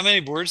 Yeah, how many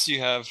boards do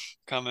you have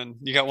coming?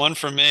 You got one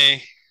from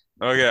me.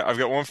 Okay, I've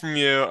got one from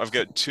you. I've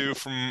got two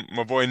from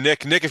my boy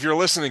Nick. Nick, if you're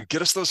listening,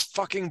 get us those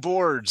fucking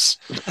boards.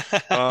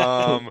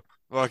 Um,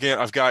 well, again,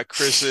 I've got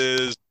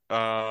Chris's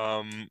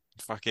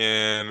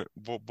fucking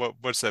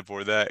what's that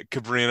board? That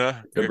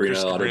Cabrina. I got Cabrina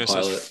Chris Cabrina autopilot.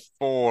 says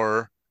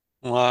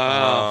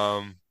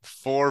Wow.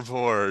 four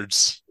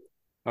boards.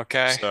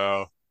 Okay.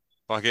 So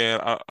fucking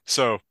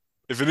so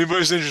if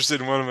anybody's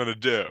interested in what I'm gonna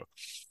do,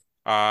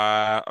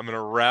 I'm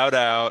gonna route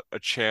out a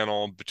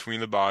channel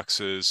between the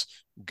boxes,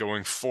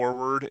 going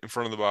forward in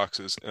front of the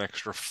boxes an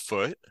extra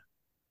foot,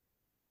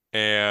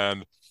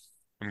 and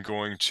I'm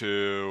going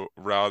to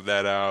route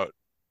that out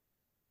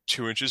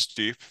 2 inches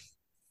deep.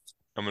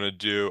 I'm going to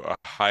do a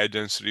high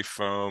density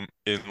foam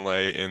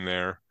inlay in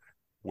there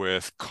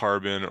with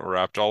carbon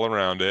wrapped all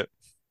around it.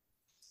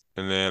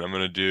 And then I'm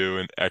going to do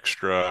an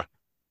extra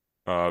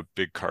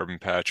big carbon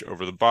patch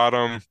over the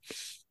bottom.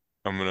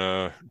 I'm going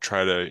to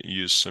try to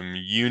use some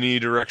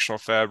unidirectional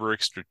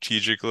fabric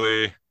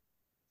strategically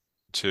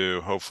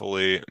to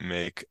hopefully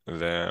make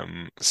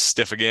them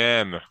stiff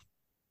again.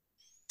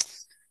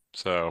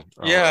 So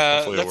I don't know. Yeah,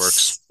 Hopefully it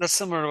works. that's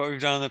similar to what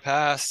we've done in the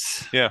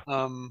past. Yeah,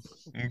 Um,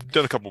 we've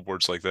done a couple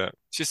boards like that.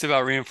 it's just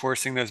about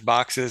reinforcing those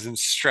boxes and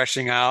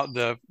stretching out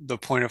the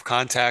point of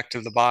contact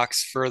of the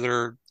box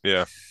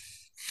Yeah.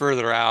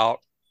 further out.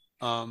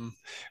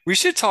 We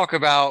should talk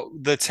about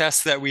the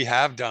tests that we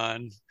have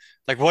done,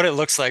 like what it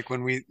looks like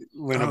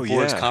when a Oh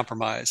board's yeah.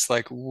 compromised.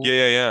 Like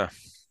Yeah.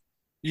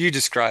 you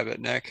describe it,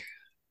 Nick.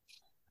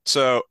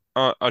 So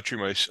I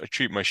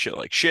treat my shit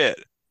like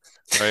shit,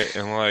 right?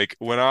 And like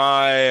when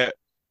I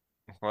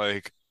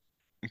like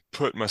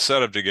put my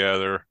setup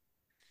together,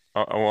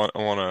 I want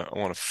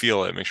to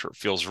feel it, make sure it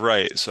feels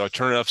right. So I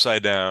turn it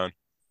upside down,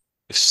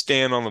 I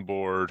stand on the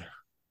board,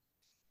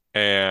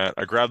 and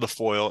I grab the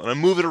foil and I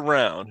move it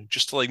around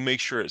just to like make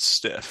sure it's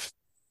stiff,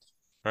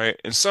 right?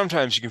 And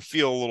sometimes you can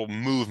feel a little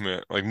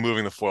movement, like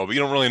moving the foil, but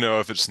you don't really know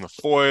if it's in the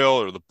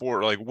foil or the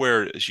board, like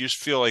where it is. You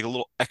just feel like a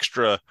little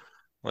extra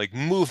like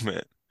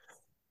movement.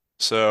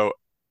 So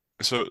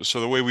so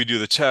the way we do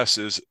the test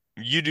is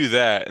you do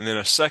that, and then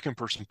a second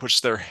person puts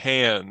their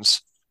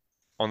hands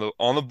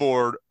on the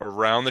board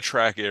around the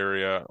track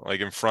area,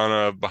 like in front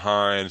of,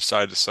 behind,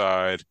 side to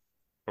side,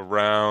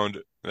 around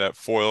that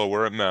foil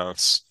where it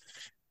mounts.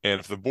 And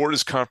if the board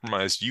is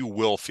compromised, you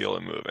will feel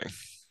it moving.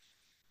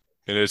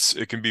 And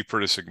it can be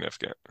pretty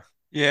significant.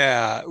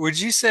 Yeah. Would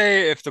you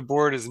say if the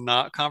board is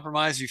not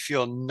compromised, you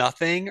feel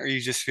nothing or you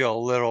just feel a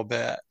little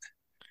bit?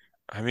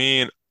 I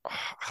mean,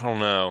 I don't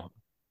know.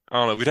 I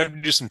don't know. We'd have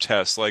to do some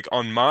tests. Like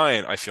on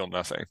mine, I feel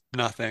nothing.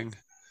 Nothing.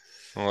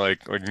 Like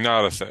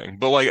not a thing.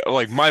 But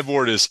like my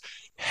board is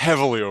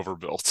heavily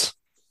overbuilt.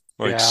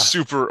 Like Yeah.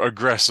 super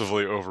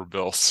aggressively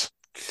overbuilt.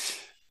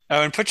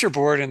 Oh, and put your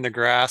board in the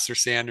grass or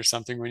sand or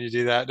something when you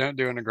do that. Don't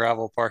do it in a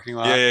gravel parking Yeah,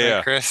 lot, yeah, right,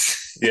 yeah.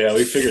 Chris? Yeah,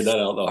 we figured that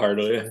out the hard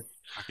way.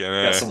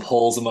 Okay, Got some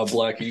holes in my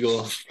Black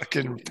Eagle.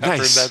 Fucking peppered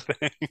nice. that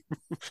thing.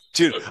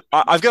 Dude,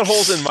 I've got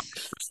holes in mine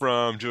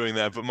from doing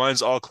that, but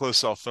mine's all closed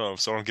cell foam,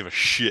 so I don't give a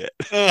shit.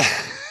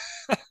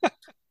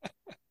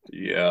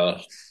 Yeah,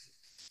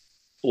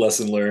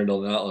 lesson learned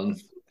on that one.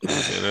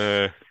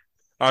 Fucking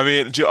I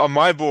mean, on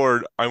my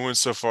board, I went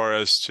so far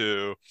as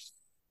to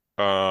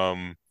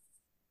um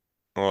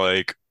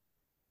like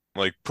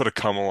put a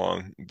come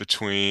along with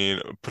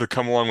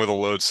a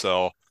load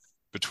cell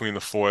between the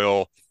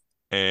foil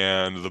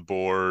and the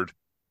board,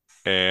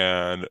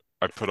 and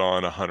I put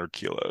on 100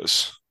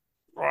 kilos.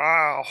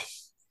 Wow.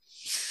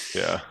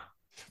 Yeah.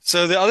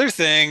 So the other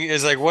thing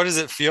is like, what does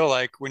it feel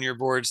like when your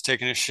board's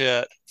taking a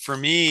shit? For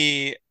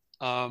me,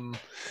 um,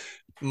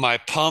 my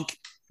pump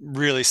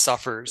really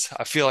suffers.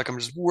 I feel like I'm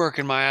just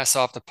working my ass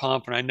off the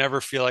pump, and I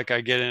never feel like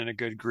I get in a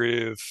good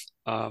groove.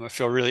 I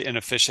feel really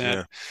inefficient.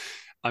 Yeah.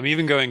 I'm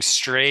even going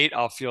straight,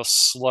 I'll feel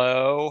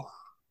slow.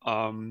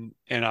 And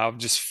I'll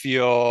just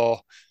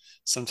feel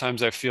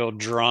sometimes I feel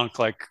drunk,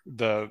 like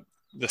the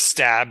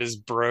stab is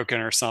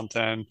broken or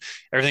something.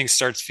 Everything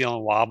starts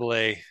feeling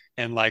wobbly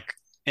and like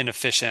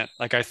inefficient.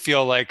 Like I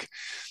feel like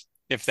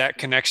if that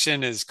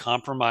connection is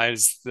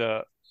compromised,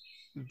 the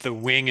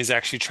wing is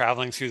actually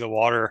traveling through the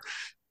water,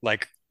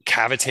 like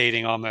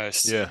cavitating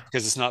almost Yeah.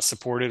 because it's not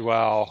supported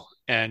well,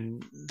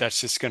 and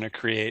that's just going to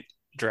create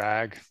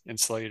drag and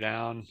slow you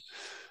down.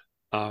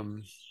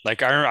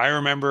 Like I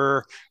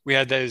remember we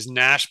had those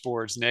Nash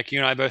boards, Nick. You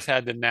and I both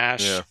had the Yeah.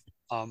 Nash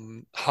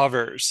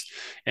hovers,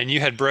 and you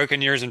had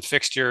broken yours and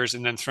fixed yours,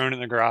 and then thrown it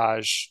in the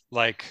garage.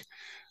 Like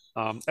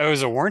it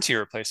was a warranty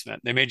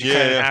replacement. They made you cut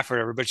Yeah, it in yeah. half or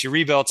whatever, but you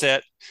rebuilt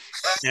it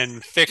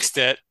and fixed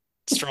it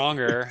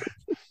stronger.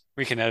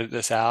 We can edit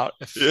this out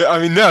if Yeah, I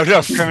mean, no,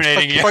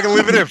 incriminating you. fucking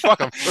leave it in. Fuck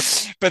them.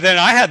 But then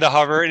I had the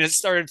hover and it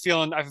started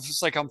feeling, I was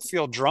like, I'm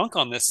feel drunk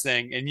on this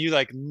thing. And you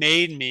like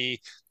made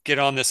me get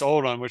on this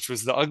old one, which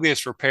was the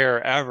ugliest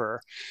repair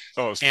ever.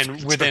 Oh, it's And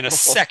fucking within a terrible.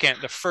 second,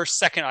 the first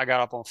second I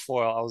got up on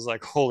foil, I was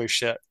like, holy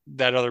shit,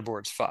 that other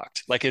board's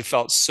fucked. Like it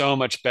felt so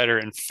much better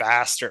and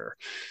faster.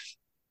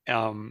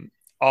 Um,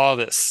 all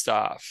this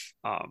stuff.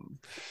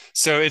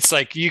 So it's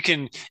like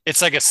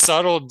it's like a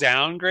subtle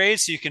downgrade.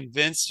 So you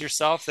convince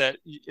yourself that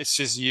it's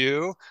just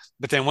you.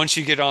 But then once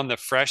you get on the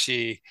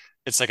freshie,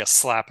 it's like a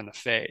slap in the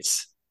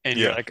face. And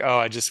you're Yeah. like, oh,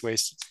 I just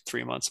wasted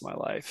 3 months of my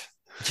life.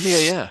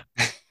 Yeah,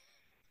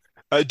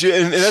 yeah. Dude,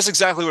 and that's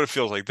exactly what it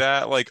feels like.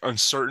 That like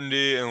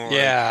uncertainty and like,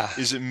 Yeah.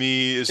 is it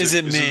me? Is it Is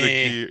it the me?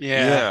 gear?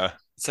 Yeah. Yeah,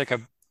 It's like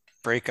a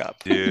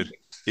breakup. dude.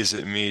 Is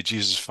it me?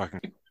 Jesus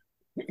fucking.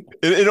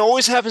 It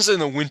always happens in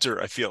the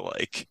winter, I feel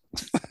like.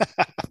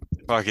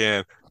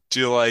 Fucking,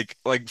 do like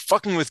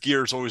fucking with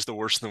gear is always the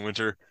worst in the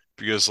winter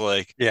because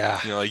like Yeah.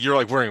 like you're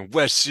like wearing a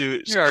wetsuit,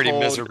 it's You're already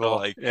cold,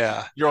 miserable.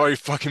 Yeah. you're already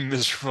fucking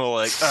miserable,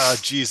 like, ah,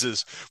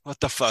 Jesus, what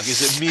the fuck?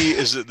 Is it me?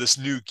 Is it this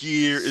new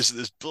gear? Is it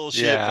this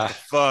bullshit? What Yeah. the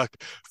fuck?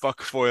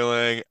 Fuck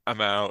foiling.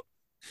 I'm out.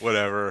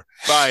 Whatever.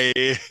 Bye.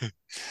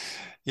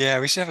 Yeah.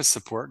 We should have a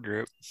support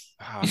group.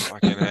 Ah,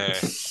 fucking hey.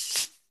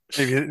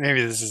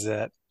 Maybe this is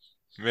it.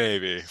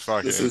 Maybe. This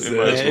Fucking. is It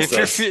might Yeah, as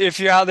well if be. if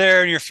you're out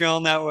there and you're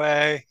feeling that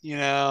way,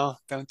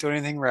 don't do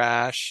anything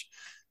rash.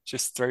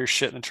 Just throw your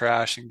shit in the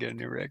trash and get a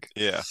new rig.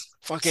 Yeah.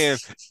 Fucking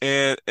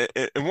and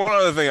one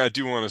other thing I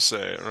do want to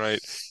say, right?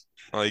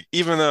 Like,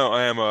 even though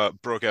I am a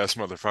broke ass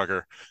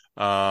motherfucker,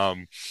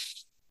 um,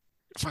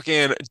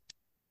 fucking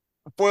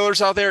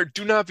boilers out there,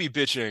 do not be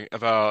bitching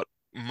about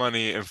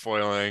money and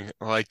foiling.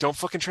 Like, don't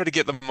fucking try to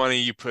get the money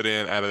you put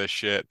in out of this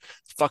shit.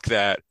 Fuck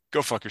that.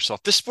 Go fuck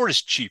yourself. This sport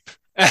is cheap.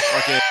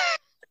 Fucking,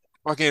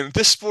 fucking,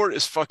 this sport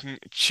is fucking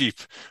cheap,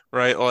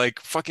 right? Like,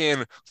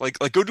 fucking, like,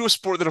 go do a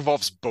sport that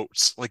involves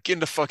boats. Like, get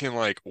into fucking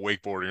like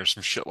wakeboarding or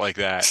some shit like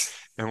that,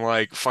 and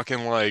like,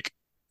 fucking like.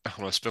 I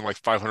don't know, spend like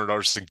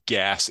 $500 in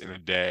gas in a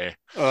day.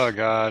 Oh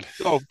God.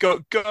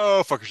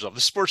 Go fuck yourself.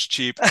 The sport's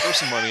cheap. Throw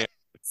some money.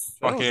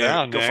 Settle Fucking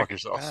down, go Nick. fuck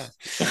yourself.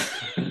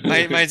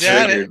 God. My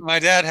dad Triggered. my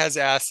dad has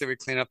asked that we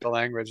clean up the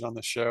language on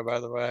the show, by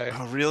the way.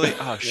 Oh, really?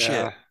 Oh, shit.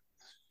 Yeah.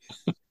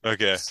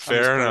 Okay, I'm just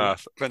fair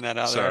enough. putting that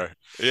out there.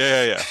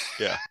 Sorry.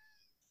 Yeah.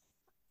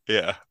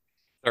 Yeah.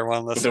 Or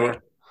one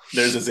listener.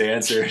 There's his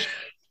answer.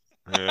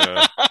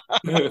 Yeah.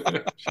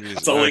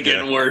 It's Jeez. only Okay.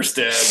 getting worse,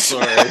 Dad.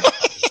 Sorry.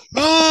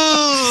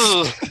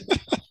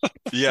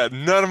 Yeah,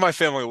 none of my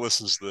family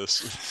listens to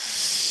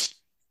this.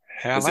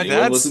 Yeah, Does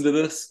anyone listen to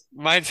this?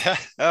 my dad.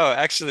 Oh,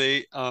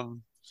 actually,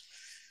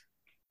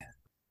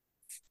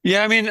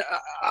 Yeah, I mean,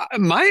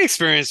 my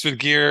experience with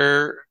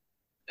gear,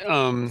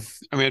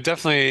 I mean, I've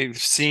definitely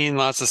seen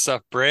lots of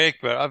stuff break,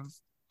 but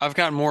I've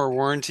got more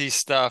warranty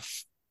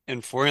stuff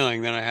in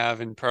foiling than I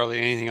have in probably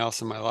anything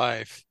else in my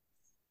life.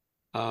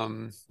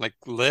 Like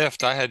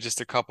lift, I had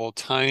just a couple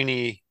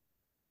tiny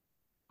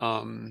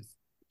um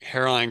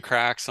hairline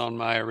cracks on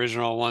my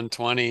original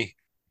 120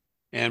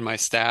 and my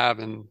stab,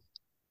 and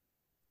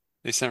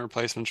they sent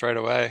replacements right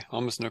away,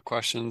 almost no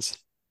questions.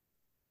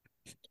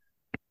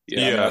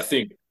 Yeah, I mean, I Yeah,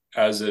 think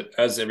as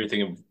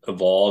everything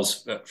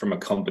evolves from a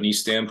company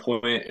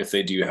standpoint, if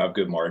they do have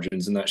good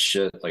margins in that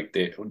shit, like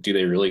they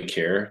really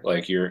care?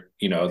 Like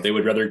they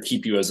would rather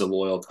keep you as a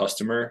loyal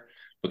customer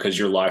because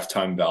your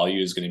lifetime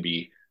value is going to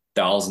be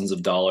thousands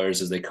of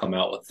dollars as they come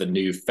out with the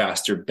new,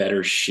 faster,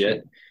 better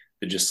shit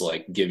to just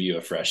like give you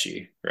a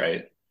freshie,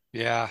 right?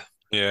 Yeah.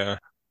 yeah.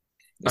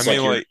 I It's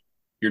mean, like you're like,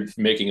 you're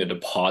making a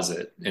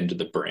deposit into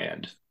the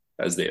brand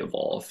as they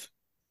evolve.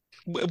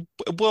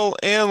 well,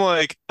 and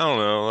like, I don't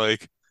know,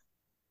 like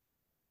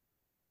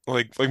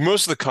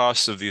most of the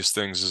costs of these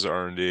things is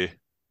R&D,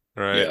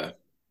 right? Yeah.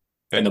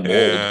 And the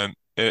mold.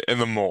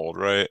 And the mold,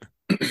 right?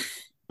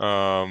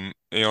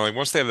 Like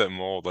once they have that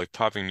mold, like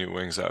popping new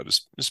wings out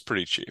is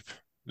pretty cheap.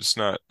 It's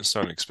not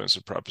an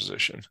expensive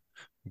proposition.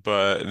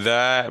 But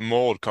that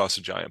mold costs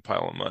a giant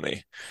pile of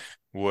money,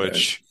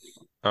 Right. which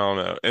I don't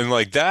know. And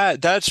like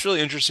that's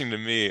really interesting to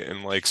me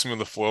and like some of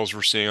the foils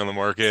we're seeing on the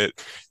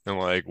market and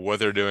like what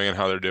they're doing and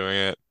how they're doing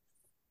it.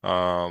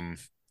 Um,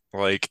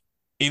 like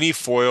any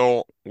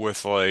foil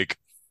with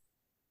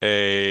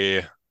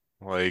a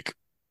like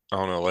I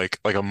don't know, like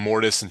a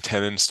mortise and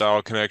tenon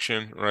style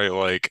connection, right?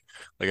 Like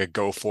a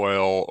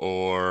GoFoil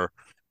or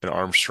an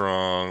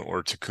Armstrong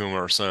or Takuma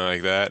or something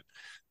like that.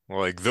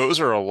 Like those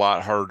are a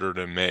lot harder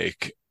to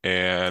make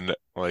and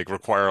like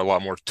require a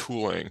lot more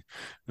tooling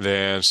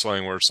than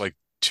something where it's like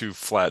two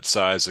flat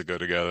sides that go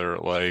together,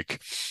 a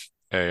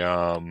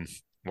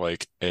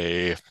like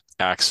a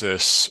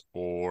Axis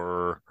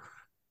or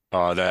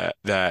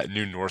that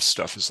new North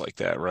stuff is like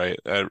that, right?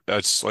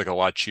 That's like a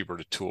lot cheaper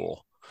to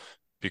tool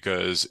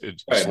because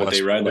Right, but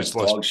they ride it's like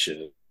less. dog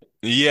shit.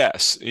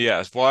 Yes.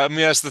 Well, I mean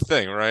that's the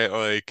thing, right?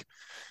 Like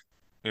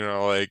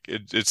like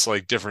it's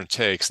like different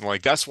takes, and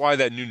like that's why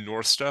that new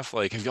North stuff.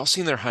 Like, have y'all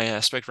seen their high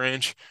aspect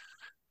range?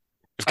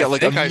 They've I got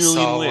like a think I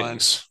million saw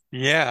one. wings.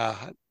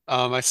 Yeah.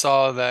 I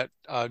saw that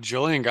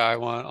Julian guy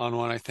one on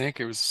one. I think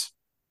it was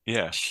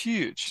Yeah,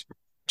 huge.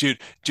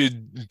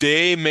 dude,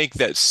 they make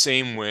that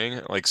same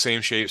wing, like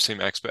same shape,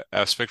 same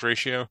aspect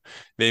ratio.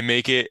 They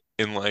make it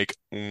in like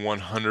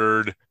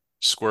 100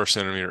 square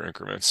centimeter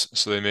increments.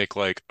 So they make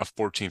like a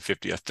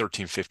 1450, a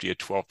 1350, a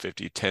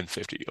 1250,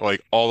 1050,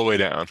 like all the way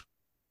down,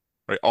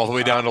 right? All the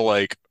way down Wow. to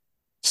like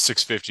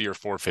 650 or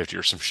 450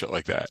 or some shit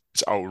like that.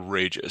 It's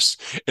outrageous.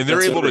 And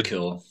they're That's able to,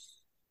 overkill.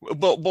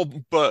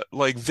 but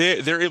like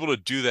they're able to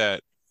do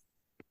that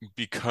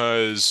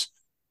because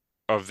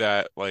of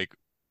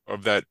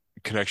of that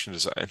connection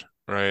design,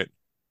 right?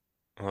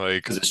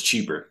 Like Because it's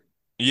cheaper.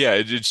 yeah,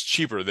 it's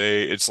cheaper.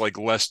 It's like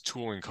less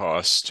tooling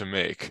costs to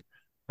make,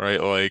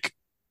 right? Like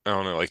I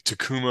don't know, like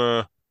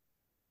Takuma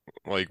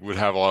like would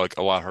have a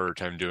lot harder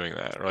time doing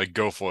that, or like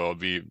GoFoil would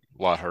be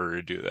a lot harder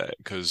to do that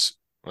because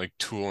like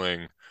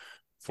tooling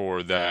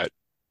for that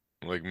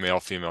like male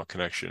female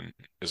connection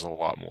is a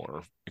lot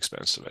more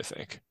expensive, I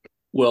think.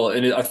 Well,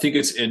 and I think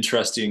it's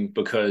interesting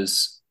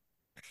because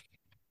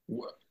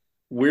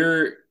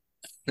we're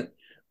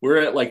we're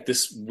at like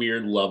this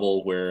weird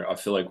level where I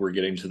feel like we're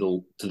getting to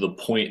the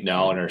point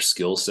now in our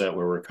skill set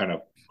where we're kind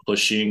of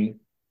pushing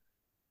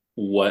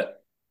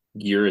what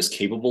gear is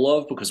capable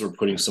of because we're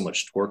putting so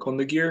much torque on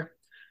the gear.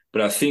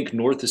 But I think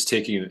North is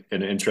taking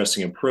an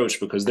interesting approach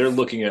because they're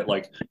looking at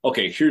like,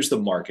 okay, here's the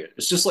market.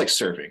 It's just like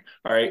surfing.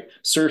 All right.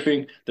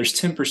 Surfing, there's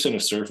 10%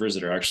 of surfers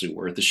that are actually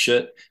worth the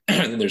shit.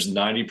 And then there's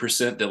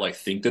 90% that like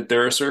think that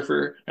they're a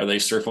surfer or they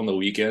surf on the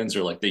weekends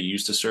or like they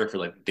used to surf or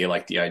like they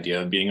like the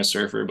idea of being a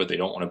surfer, but they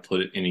don't want to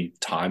put any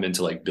time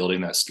into like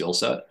building that skill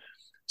set.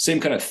 Same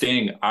kind of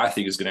thing I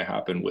think is going to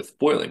happen with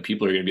foiling.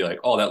 People are going to be like,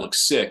 oh, that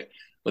looks sick.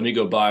 Let me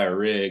go buy a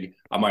rig.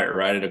 I might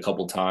ride it a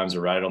couple times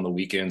or ride it on the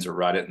weekends or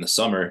ride it in the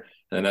summer.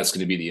 And then that's going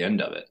to be the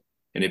end of it.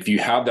 And if you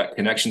have that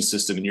connection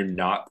system and you're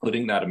not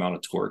putting that amount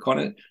of torque on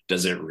it,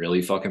 does it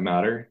really fucking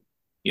matter?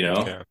 You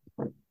know, Yeah.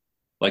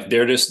 like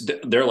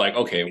they're like,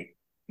 okay,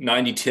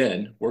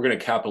 90-10, we're going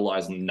to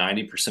capitalize on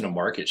 90% of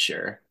market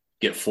share,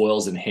 get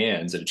foils in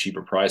hands at a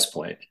cheaper price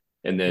point,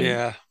 and then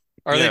Yeah.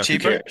 Are they Yeah. who cheaper?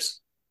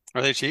 cares?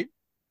 Are they cheap?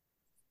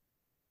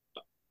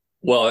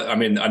 Well, I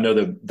mean, I know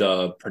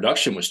the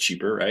production was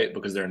cheaper, right?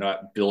 Because they're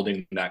not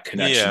building that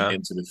connection Yeah.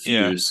 into the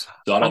Yeah. fuse.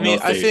 So I I don't know mean,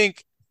 if they,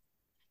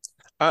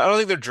 I don't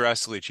think they're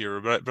drastically cheaper,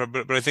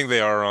 but I think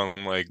they are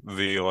on like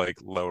the like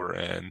lower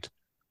end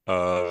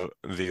of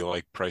the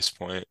like price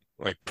point,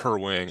 like per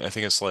wing. I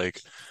think it's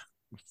like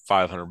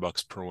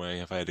 $500 per wing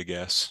if I had to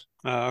guess.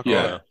 I don't Okay.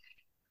 yeah. know.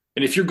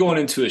 And if you're going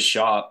into a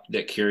shop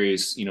that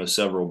carries,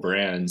 several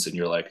brands and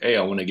you're like, hey,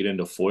 I want to get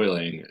into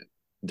foiling,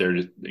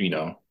 they're,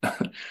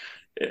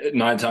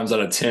 9 times out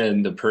of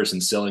 10, the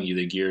person selling you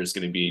the gear is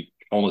going to be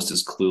almost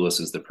as clueless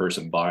as the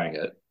person buying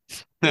it,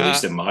 at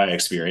least in my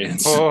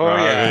experience. Oh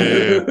I yeah.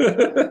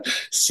 mean,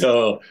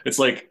 So it's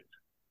like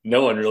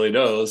no one really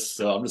knows.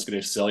 So I'm just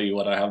going to sell you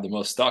what I have the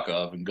most stock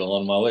of and go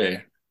on my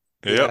way.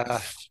 yep.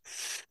 Yeah.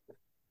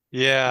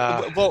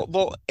 Yeah.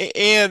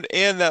 And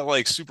that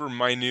like super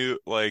minute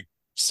like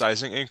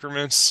sizing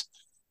increments,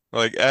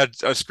 like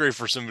that's great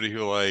for somebody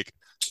who like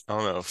I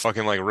don't know,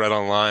 fucking like read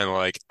online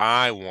like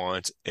I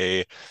want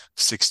a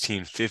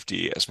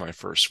 1650 as my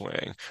first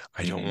swing.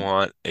 I don't Mm-hmm.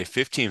 want a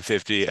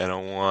 1550. I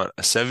don't want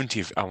a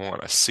 17. I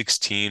want a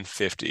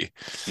 1650,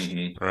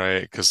 Mm-hmm.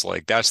 right? Because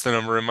like that's the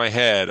number in my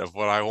head of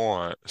what I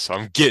want, so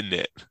I'm getting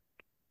it.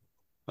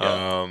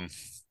 Yeah. Um,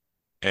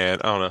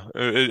 and I don't know,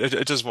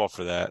 it does well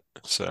for that.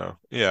 So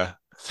yeah.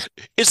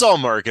 It's all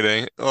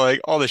marketing.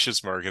 Like all this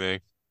shit's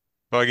marketing.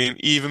 Fucking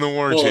even the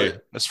warranty. Well,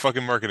 That's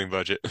fucking marketing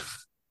budget.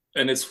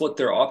 and it's what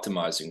they're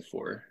optimizing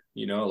for.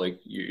 You know, like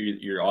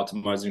you're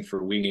optimizing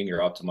for winging, you're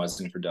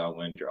optimizing for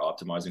downwind, you're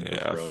optimizing for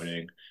Yeah.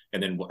 proning,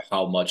 and then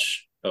how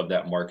much of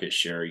that market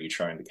share are you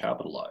trying to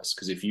capitalize?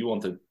 Because if you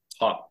want the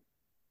top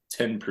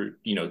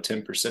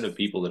 10% of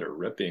people that are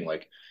ripping,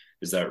 like,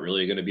 is that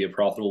really going to be a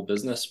profitable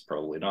business?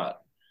 Probably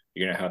not.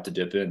 You're going to have to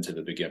dip into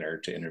the beginner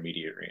to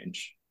intermediate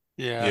range,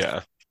 Yeah.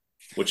 Yeah.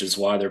 which is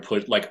why they're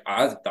put like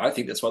I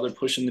think that's why they're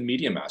pushing the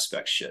medium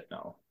aspect shit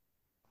now.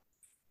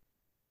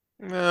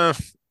 Eh,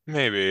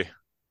 maybe.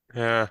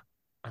 Yeah.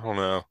 I don't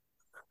know.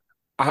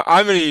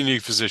 I'm in a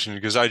unique position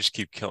because I just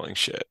keep killing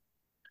shit.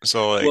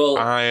 So like Well,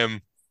 I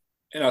am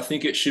and I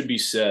think it should be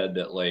said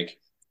that like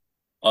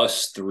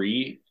us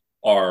three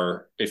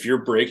are, if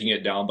you're breaking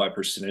it down by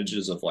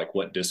percentages of like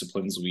what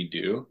disciplines we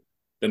do,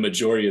 the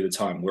majority of the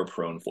time we're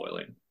prone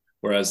foiling.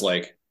 Whereas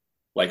like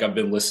I've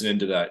been listening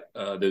to that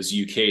those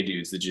UK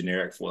dudes, the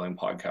generic foiling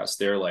podcast,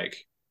 they're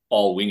like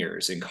all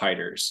wingers and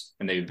kiters,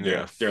 and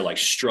yeah. they're like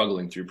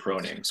struggling through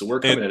proning. So we're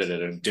And coming at it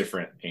at a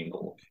different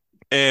angle.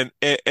 and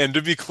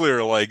to be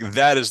clear, like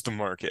that is the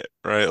market,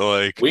 right?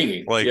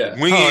 Winging, Like yeah.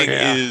 Oh winging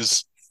yeah.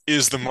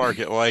 is the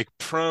market. Like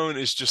prone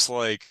is just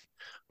like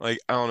I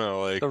don't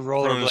know, like The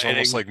prone is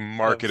almost rollerblading like of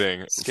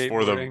marketing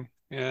for the skateboarding.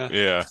 Yeah.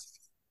 yeah.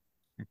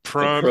 The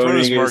Prone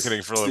is proning marketing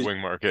is for the wing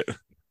market.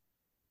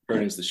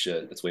 proning's the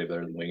shit. It's way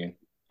better than winging.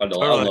 I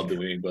Totally. love the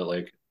wing, but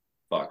like,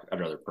 fuck, I'd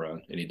rather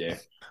prone any day.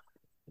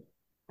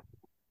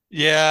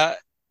 Yeah.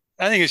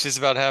 I think it's just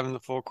about having the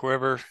full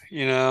quiver,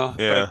 you know.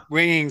 But Yeah.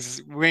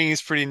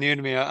 winging's pretty new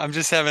to me. I'm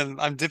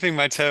dipping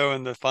my toe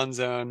in the fun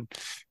zone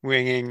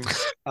winging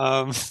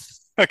um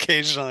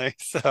occasionally.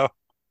 So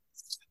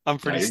I'm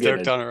Now pretty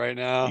stoked on it right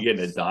now. you're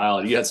getting a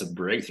dial. You had some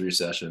breakthrough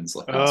sessions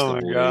the past Oh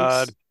my couple of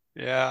God. weeks,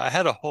 Yeah, I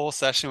had a whole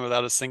session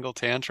without a single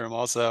tantrum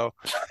also,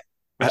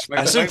 which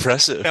That's that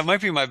impressive.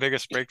 might be my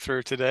biggest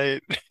breakthrough to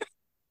date.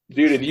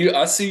 dude. And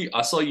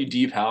I saw you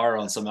deep power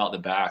on some out the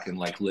back and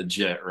like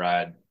legit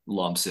ride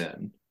lumps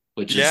in,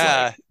 which is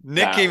Yeah, like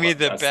Nick gave me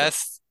the that's the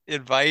best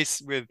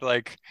advice with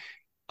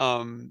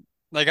um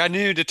like I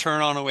knew to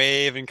turn on a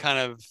wave and kind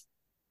of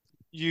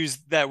use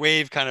that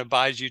wave kind of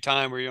buys you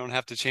time where you don't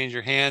have to change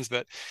your hands,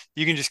 but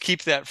you can just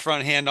keep that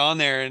front hand on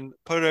there and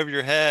put it over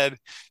your head.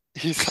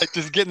 He's like,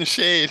 just get in the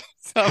shade.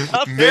 So I'm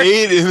out there,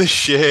 Made in the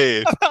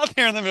shade. I'm out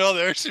there in the middle of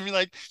the ocean, be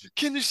like,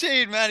 get in the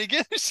shade, Maddie,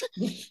 get in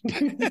the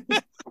shade.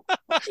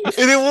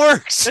 And it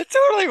works. It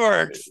totally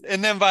works.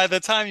 And then by the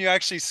time you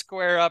actually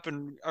square up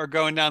and are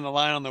going down the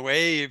line on the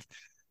wave,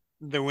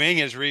 the wing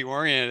has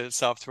reoriented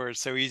itself to where it's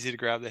so easy to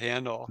grab the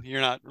handle.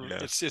 You're not, Yeah.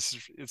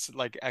 it's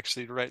like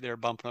actually right there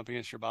bumping up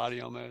against your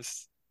body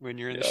almost when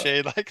you're in the yeah.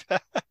 shade like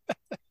that.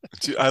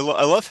 Dude, I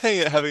love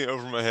having it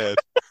over my head.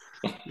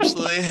 Just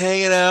like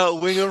hanging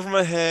out, wing over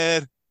my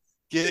head.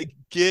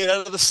 Get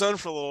out of the sun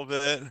for a little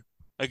bit.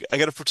 I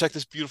got to protect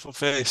this beautiful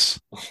face.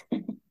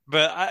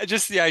 But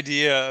just the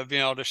idea of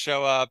being able to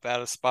show up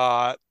at a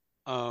spot,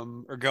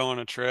 or go on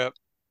a trip,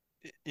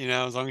 you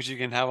know, as long as you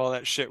can have all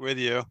that shit with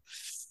you,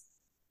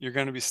 you're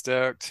going to be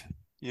stoked,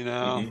 you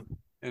know, Mm-hmm.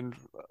 and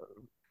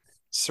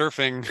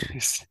surfing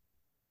is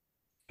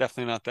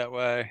definitely not that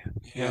way.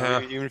 You know,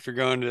 Yeah. even if you're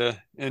going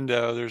to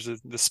Indo, there's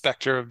the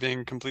specter of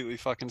being completely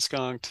fucking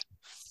skunked.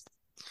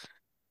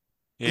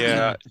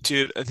 Yeah,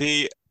 dude,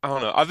 I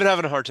don't know. I've been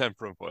having a hard time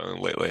profiling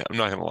lately. I'm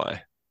not gonna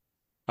lie.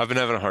 I've been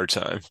having a hard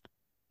time.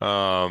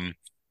 Um,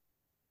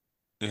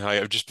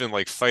 I've just been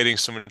like fighting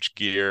so much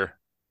gear.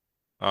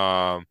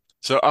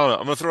 So I don't know.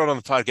 I'm gonna throw it on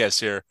the podcast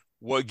here.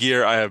 What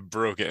gear I have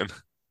broken.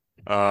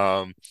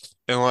 Um,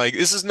 and like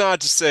this is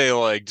not to say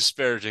like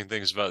disparaging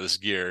things about this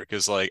gear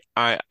because like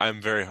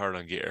I'm very hard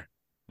on gear.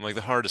 I'm like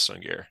the hardest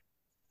on gear.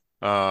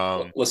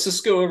 Um, Let's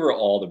just go over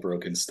all the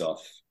broken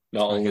stuff,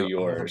 not only fucking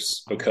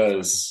yours, all the fucking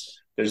because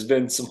there's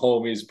been some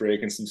homies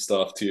breaking some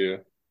stuff too.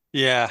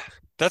 Yeah,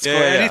 that's yeah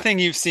cool. yeah yeah. Anything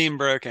you've seen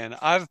broken.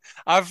 I've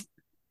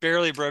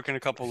barely broken a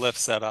couple lift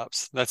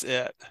setups. That's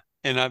it.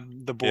 And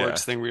the Yeah.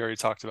 boards thing we already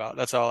talked about.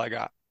 That's all I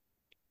got.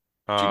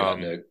 What you got,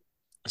 Um, Nick?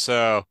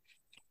 so.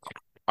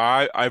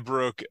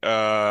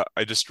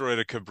 I destroyed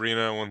a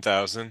Cabrina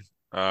 1000.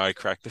 I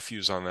cracked the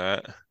fuse on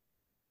that.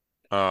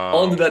 How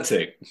long did Um that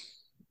take?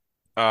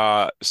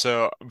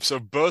 so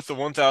both the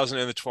 1000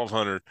 and the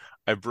 1200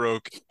 I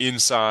broke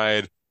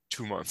inside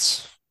 2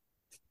 months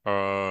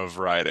of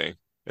riding.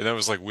 And that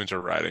was like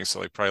winter riding,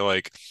 so like probably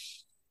like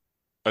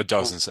a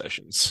dozen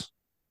sessions.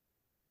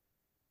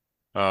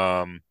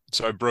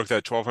 So I broke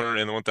that 1200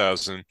 and the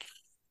 1000.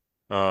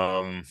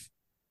 Um,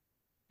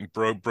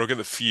 broke at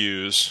the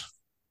fuse,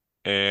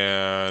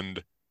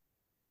 and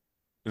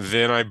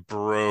then I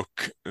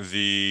broke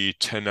the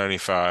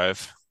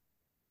 1095,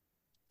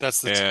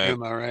 That's the and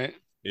Takuma, right?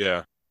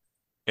 yeah,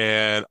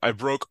 and I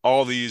broke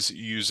all these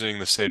using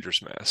the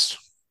Sagers mast.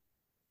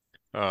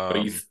 But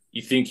Um,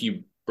 you think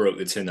you broke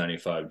the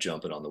 1095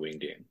 jumping on the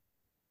wingding?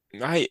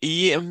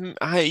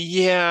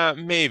 yeah,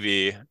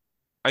 maybe.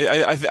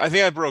 I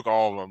think I broke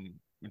all of them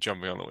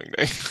jumping on the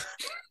wingding.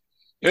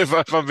 If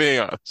I'm being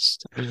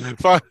honest,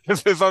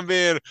 if I'm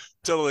being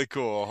totally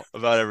cool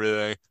about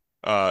everything,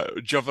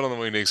 jumping on the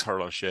wingding's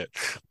hard on shit.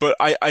 But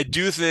I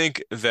do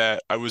think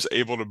that I was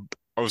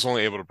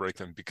only able to break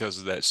them because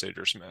of that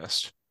Sagers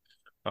mast.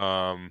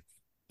 Um,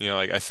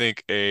 like I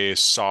think a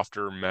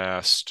softer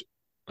mast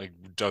like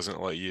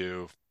doesn't let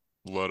you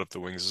load up the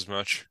wings as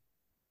much,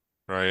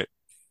 right?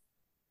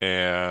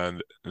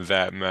 And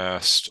that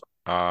mast,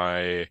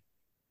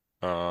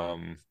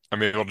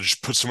 I'm able to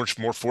just put so much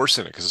more force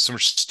in it because it's so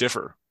much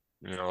stiffer.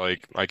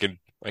 Like I can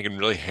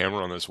really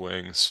hammer on those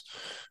wings.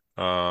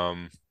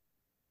 Um,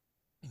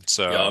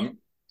 Yeah, so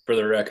for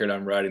the record,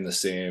 I'm riding the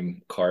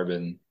same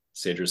carbon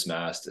Sadris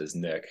mast as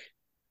Nick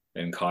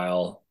and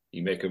Kyle.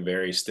 You make a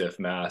very stiff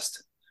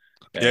mast,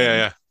 yeah, yeah, and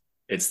yeah.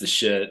 it's the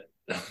shit.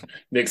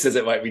 Nick says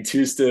it might be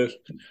too stiff,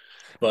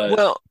 but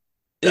Well,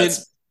 and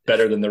that's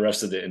better than the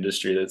rest of the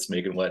industry that's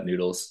making wet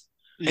noodles.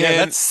 Yeah,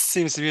 that and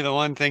seems to be the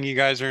one thing you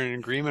guys are in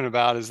agreement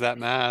about is that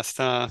mast,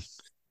 huh?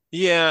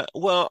 yeah,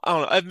 well, I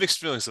don't know. I have mixed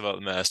feelings about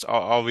the mast.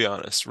 I'll be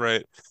honest,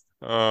 right?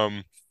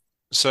 Um,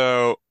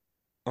 so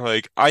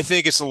like I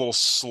think it's a little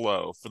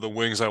slow for the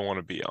wings I want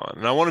to be on,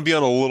 and I want to be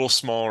on a little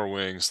smaller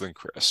wings than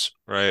Chris,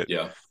 right?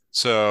 Yeah.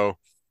 So.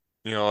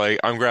 Like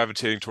I'm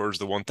gravitating towards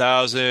the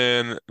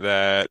 1000,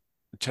 that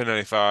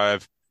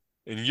 1095,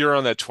 and you're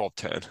on that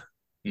 1210.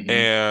 Hmm.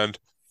 And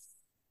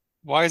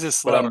Why is it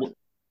But slower?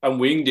 I'm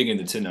wingding in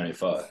the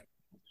 1095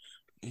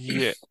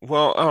 yeah,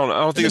 well, I don't know. I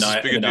don't and think it's as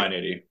big the a deal.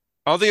 980.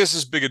 I don't think it's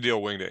as big a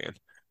deal wingding,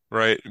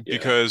 right? Yeah.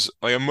 Because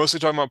like I'm mostly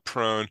talking about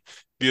prone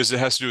because it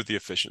has to do with the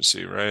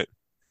efficiency, right?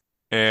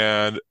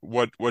 And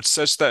what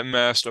sets that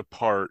mast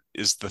apart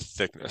is the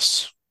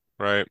thickness,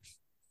 right?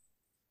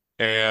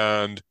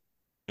 And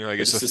like But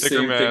it's a it's the thicker same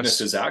thickness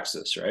mast. as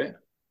Axis, right?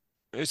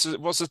 It's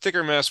a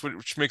thicker mast,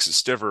 which makes it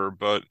stiffer,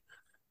 but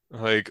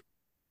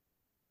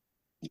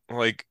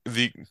like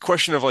the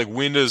question of like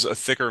when does a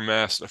thicker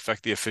mast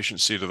affect the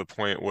efficiency to the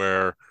point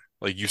where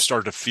like you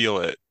start to feel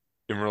it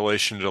in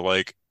relation to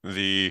like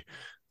the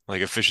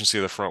like efficiency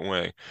of the front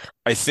wing.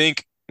 I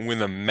think when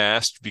the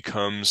mast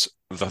becomes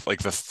the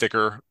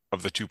thicker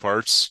of the two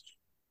parts,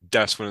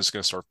 that's when it's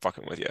gonna start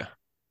fucking with you,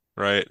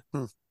 right?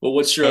 Hmm. Well,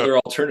 what's your So, other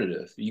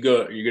alternative?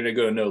 You're gonna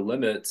go no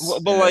limits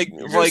but and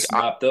you're gonna like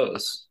snap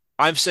those.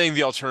 I'm saying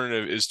the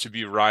alternative is to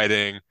be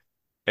riding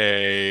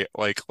a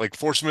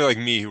for somebody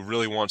like me who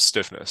really wants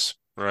stiffness,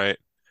 right?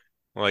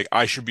 Like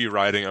I should be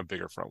riding a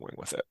bigger front wing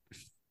with it.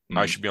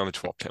 I Mm, should be on the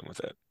 1210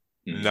 with it,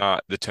 mm.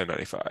 not the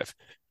 1095.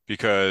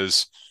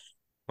 Because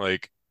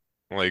like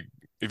like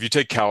if you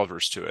take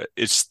calibers to it,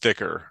 it's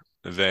thicker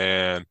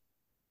than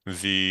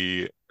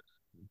the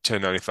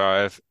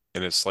 1095,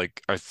 and it's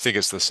like I think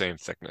it's the same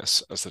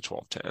thickness as the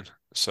 1210.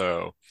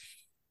 So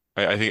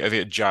I think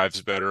it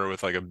jives better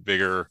with like a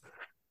bigger,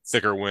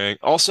 thicker wing.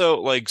 Also,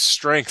 like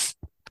strength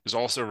is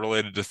also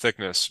related to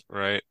thickness,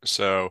 right?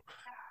 So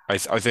I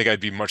think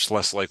I'd be much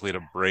less likely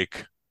to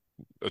break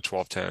a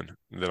 1210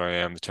 than I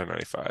am the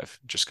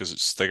 1095 just because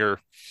it's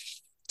thicker,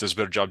 does a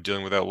better job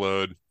dealing with that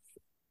load.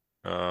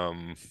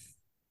 Um,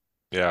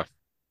 yeah,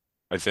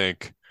 I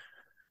think,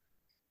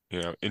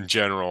 in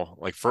general,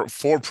 like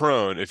for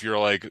prone, if you're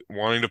like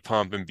wanting to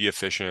pump and be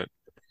efficient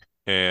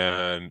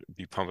and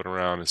be pumping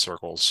around in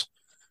circles,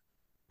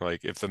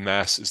 like if the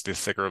mass is the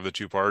thicker of the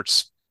two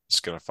parts,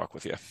 it's gonna fuck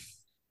with you.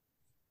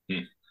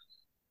 Mm.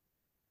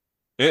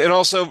 And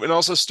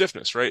also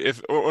stiffness, right?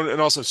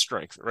 And also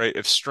strength, right?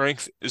 If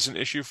strength is an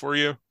issue for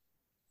you,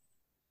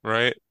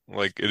 right?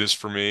 Like it is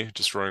for me,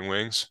 destroying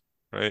wings,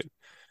 right?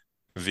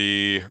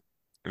 The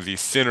the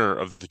thinner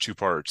of the two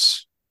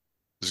parts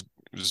is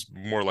is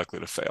more likely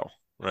to fail,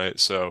 right?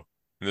 So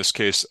in this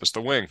case, it's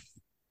the wing.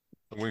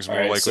 The wing's All more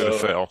right, likely to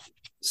fail.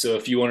 so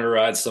if you want to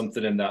ride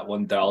something in that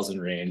 1000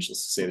 range,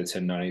 let's say the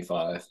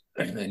 1095,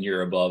 and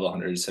you're above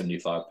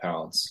 175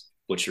 pounds,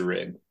 what's your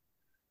rig?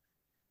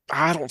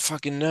 I don't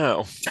fucking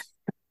know.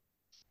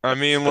 I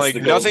mean, That's like the golden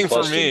nothing for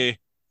question. me.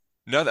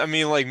 Nothing. I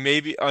mean, like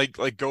maybe like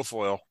go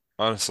foil,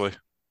 honestly.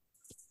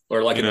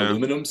 Or like You an know,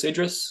 aluminum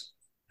Sadris?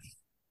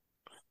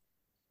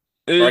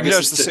 Or I No, guess it's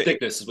it's the the same.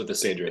 thickness with the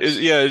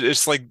Sadris. Yeah,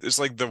 it's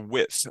like the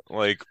width,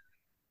 like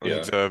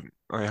Yeah. the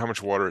like how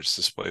much water it's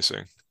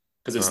displacing.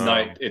 Because Um,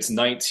 it's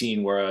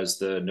 19, whereas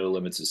the no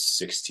limits is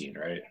 16,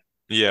 right?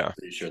 yeah,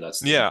 Pretty sure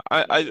that's yeah, the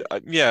value.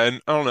 yeah,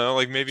 and I don't know,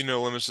 like maybe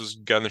No Limits has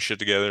gotten the shit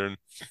together and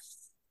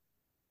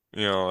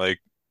like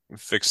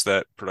fix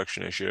that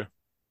production issue,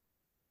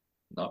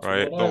 Not from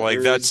right? what But I've like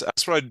heard.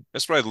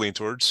 that's what I'd lean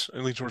towards.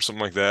 I'd lean towards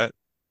something like that.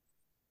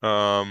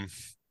 Um,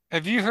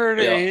 Have you heard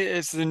Yeah,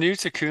 is the new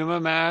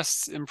Takuma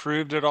mast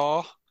improved at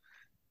all?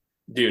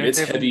 dude, Maybe it's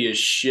they've been, heavy as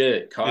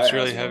shit. Kai it's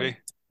really has one. heavy.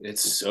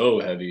 It's so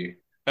heavy.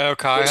 Oh,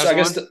 Kai Which has I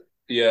guess, one.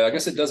 yeah, I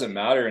guess it doesn't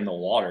matter in the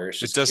water.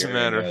 It's it just doesn't carrying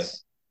matter. it.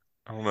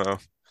 I don't know.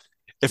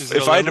 Is it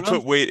If I had to aluminum?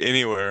 put weight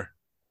anywhere,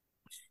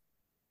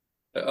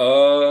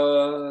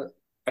 I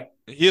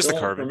he is the don't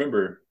carbon.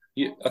 remember.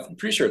 I'm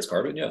pretty sure it's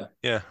carbon. Yeah.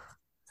 Yeah.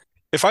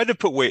 If I had to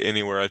put weight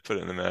anywhere, I'd put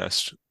it in the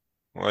mast.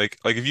 Like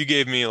if you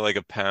gave me like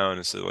a pound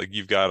and said like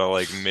you've got to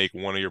like make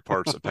one of your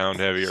parts a pound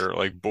heavier,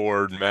 like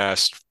board,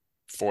 mast,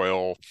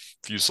 foil,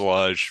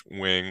 fuselage,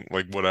 wing,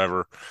 like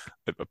whatever,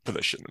 I'd put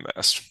that shit in the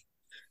mast.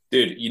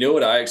 Dude, you know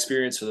what I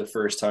experienced for the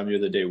first time the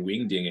other day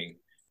wing dinging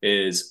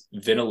is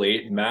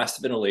ventilate mass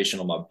ventilation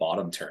on my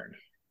bottom turn.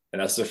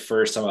 And that's the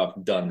first time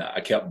I've done that.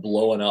 I kept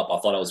blowing up. I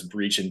thought I was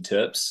breaching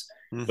tips,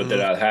 but then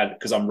Hmm. I had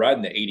because I'm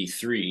riding the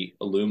 83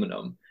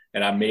 aluminum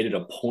and I made it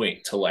a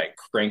point to like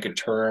crank a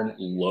turn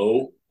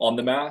low on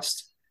the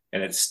mast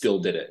and it still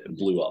did it. It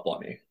blew up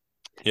on me.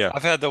 Yeah.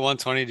 I've had the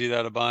 120 do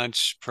that a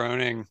bunch.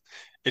 Proning,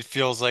 it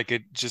feels like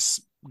it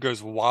just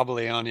goes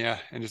wobbly on you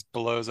and just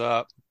blows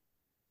up.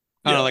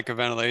 Kind of Yeah. like a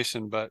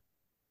ventilation, but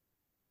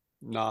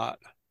not.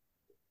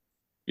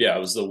 Yeah, it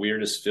was the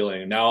weirdest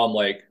feeling. Now I'm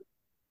like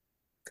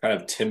kind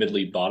of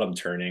timidly bottom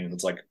turning.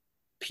 It's like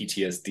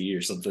PTSD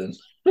or something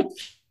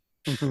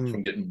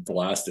from getting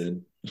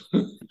blasted.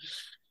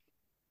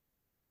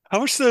 How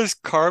much does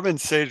carbon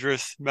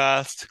Sadris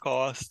mast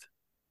cost?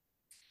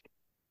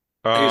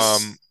 I think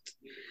Um,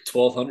 it's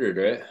 1200,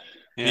 right?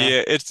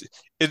 Yeah.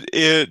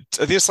 yeah,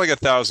 I think it's like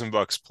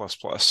 $1,000 plus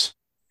plus,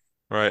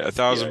 right? A Yeah,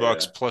 thousand yeah.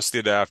 bucks plus the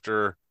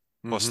adapter,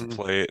 plus the Hmm.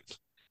 plate.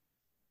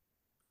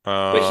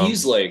 But Um,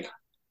 he's like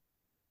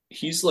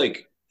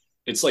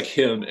it's like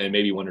him and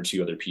maybe one or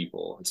two other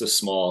people. It's a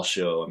small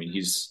show. I mean,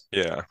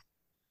 yeah,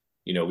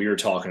 we were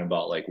talking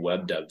about like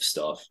web dev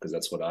stuff because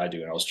that's what I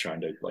do. And I was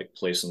trying to like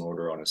place an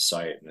order on his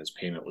site and his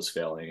payment was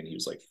failing and he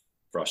was like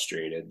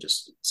frustrated.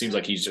 Just seems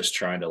like he's just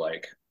trying to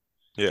like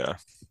yeah,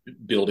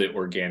 build it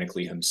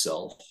organically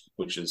himself,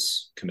 which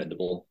is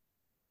commendable.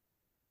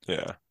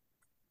 yeah,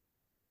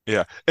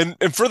 yeah. And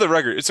for the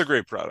record, it's a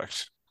great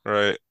product,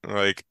 right?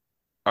 Like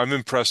I'm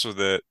impressed with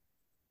it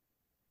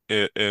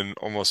in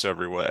almost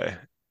every way.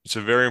 It's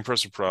a very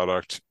impressive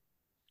product.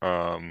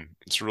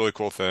 It's a really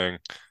cool thing.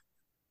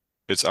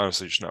 It's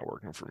honestly just not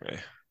working for me.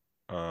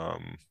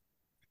 Um,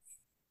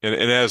 and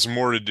it has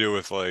more to do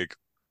with like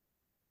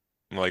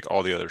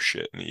all the other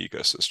shit in the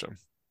ecosystem,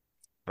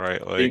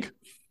 right? I think Like,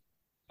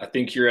 I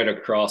think you're at a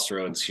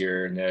crossroads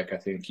here, Nick. I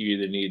think you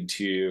either need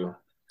to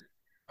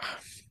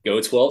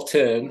go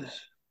 1210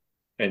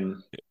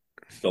 and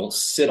don't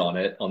sit on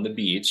it on the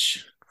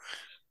beach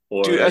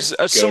dude, or that's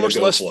so go to much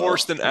less GoFoil.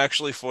 force than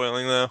actually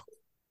foiling, though.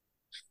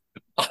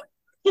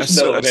 That's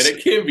so No, man, that's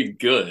it can't be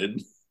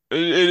good.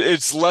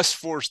 it's less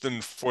force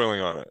than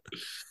foiling on it.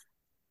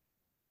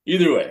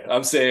 Either way,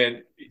 I'm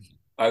saying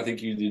I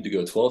think you need to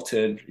go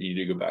 1210. You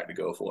need to go back to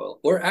GoFoil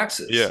or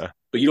Axis. Yeah.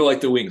 But you don't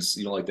like the wings.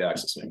 You don't like the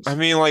Axis I wings.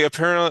 mean, like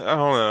apparently, I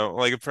don't know.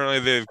 Like apparently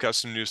they've got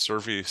some new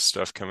surfy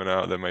stuff coming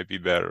out that might be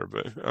better,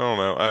 but I don't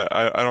know.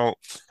 I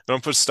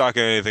don't put stock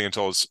in anything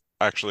until it's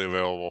actually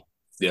available.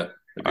 Yeah,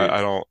 agreed.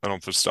 I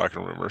don't put stock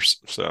in rumors.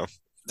 So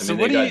I So mean,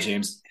 what they do got you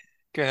James.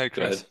 go ahead,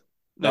 Go ahead. Chris?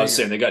 No, No, I you was go.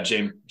 saying they got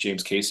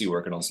James Casey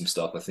working on some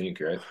stuff. I think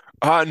right.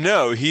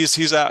 no,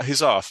 he's out.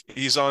 He's off.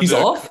 He's on He's to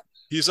off.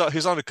 he's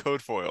on to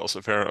code foils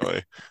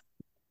apparently,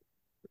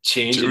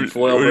 Changing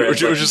foil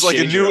brands like which you is like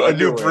change your a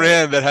new underwear.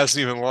 brand that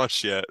hasn't even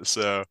launched yet.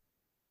 So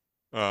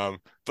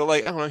but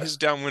like I don't know, he's a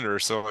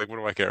downwinder, so like what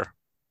do I care?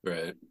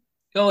 Right.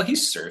 No,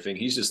 he's surfing.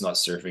 He's just not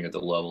surfing at the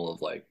level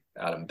of like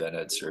Adam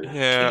Bennett's or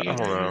Yeah, I Kane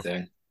don't or know.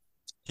 anything.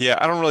 Yeah,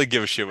 I don't really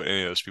give a shit what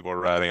any of those people are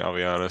riding, I'll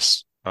be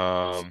honest.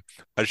 I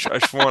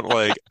just want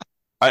like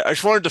I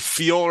just want it to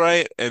feel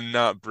right and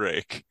not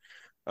break.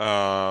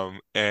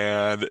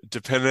 And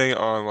depending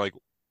on like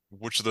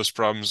which of those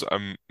problems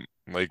I'm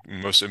like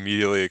most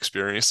immediately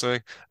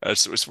experiencing,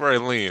 it's where I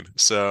lean.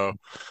 So,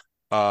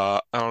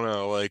 I don't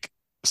know, like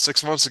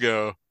 6 months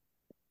ago,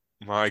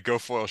 my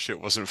GoFoil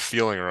shit wasn't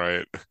feeling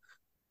right,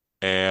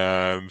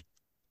 and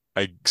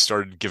I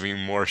started giving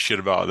more shit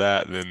about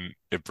that than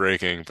it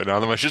breaking. But now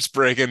that my shit's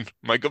breaking,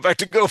 might go back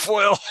to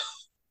GoFoil.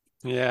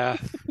 Yeah.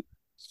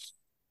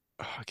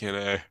 Fucking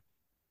A.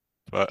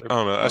 But They're- I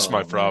don't know. That's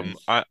my Oh man. problem.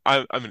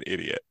 I'm an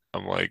idiot.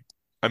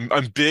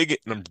 I'm big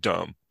and I'm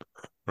dumb,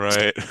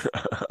 right?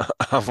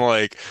 I'm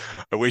like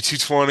I weigh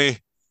 220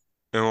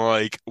 and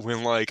like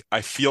when like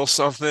I feel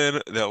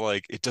something that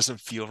like it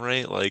doesn't feel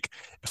right, like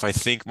if I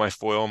think my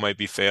foil might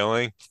be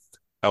failing,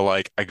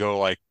 I go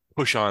like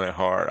push on it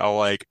hard. I'll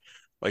like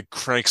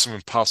crank some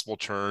impossible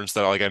turns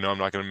that like I know I'm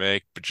not gonna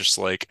make, but just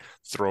like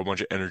throw a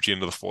bunch of energy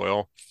into the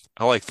foil.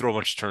 I like throw a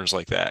bunch of turns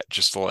like that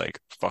just to like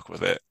fuck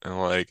with it and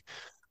like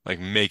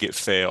make it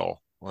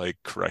fail like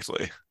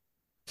correctly.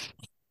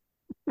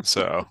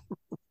 So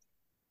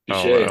I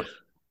don't know.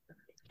 Touche.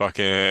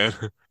 Fucking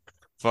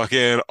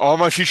Fucking all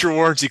my future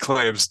warranty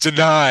claims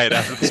denied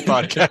after this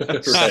podcast.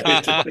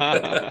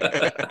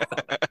 Right.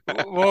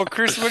 Well,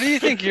 Chris, what do you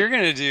think you're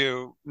gonna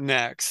do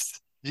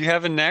next? Do you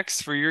have a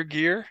next for your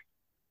gear?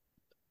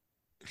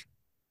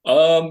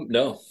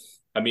 No.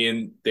 I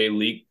mean, they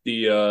leaked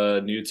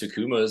the new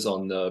Takumas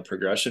on the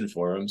progression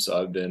forum,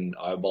 so I've been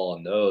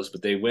eyeballing those,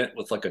 but they went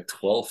with like a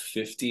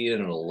 1250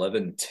 and an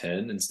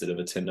 1110 instead of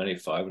a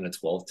 1095 and a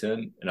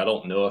 1210. And I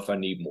don't know if I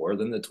need more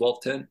than the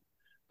 1210.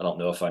 I don't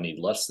know if I need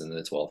less than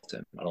the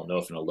 1210. I don't know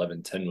if an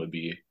 1110 would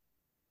be.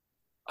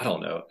 I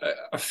don't know.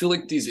 I feel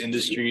like these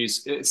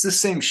industries, it's the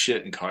same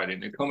shit in kiting.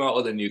 They come out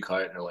with a new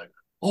kite and they're like,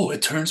 oh,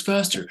 it turns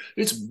faster.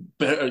 It's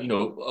better,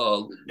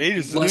 Eight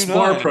is the less new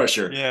bar nine.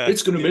 pressure. Yeah.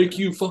 It's gonna make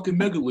you fucking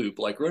mega loop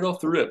like right off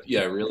the rip.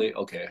 Yeah, really?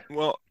 Okay.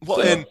 Well,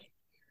 So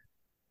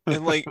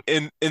and like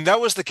and that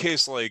was the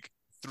case like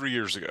 3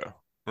 years ago,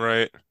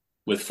 right?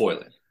 with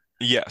foiling,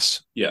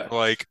 Yes. yeah,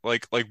 Like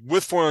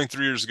with foiling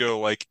 3 years ago,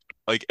 like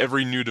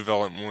every new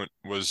development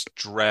was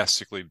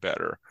drastically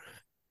better.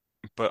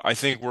 But I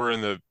think we're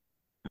in the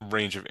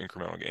range of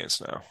incremental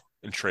gains now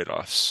and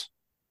trade-offs.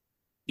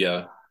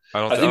 yeah.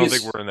 I I think don't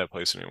think it's. we're in that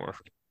place anymore.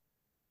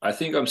 I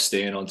think I'm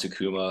staying on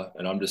Takuma,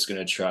 and I'm just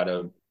gonna try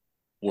to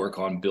work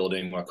on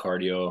building my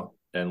cardio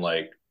and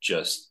like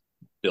just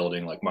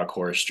building like my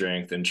core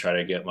strength and try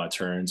to get my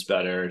turns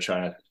better.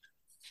 Trying to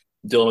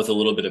dealing with a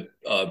little bit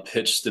of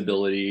pitch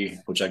stability,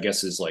 which I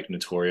guess is like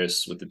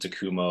notorious with the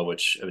Takuma,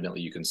 which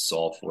evidently you can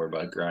solve for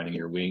by grinding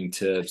your wing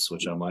tips,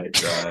 which I might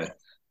try.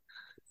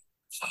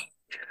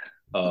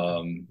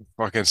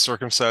 Fucking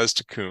circumcised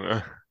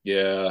Takuma.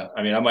 Yeah,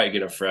 I mean, I might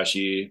get a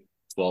freshie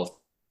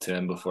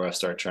 1210 before I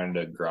start trying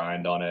to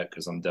grind on it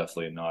because I'm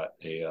definitely not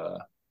a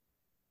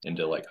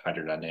into like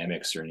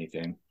hydrodynamics or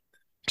anything.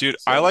 Dude,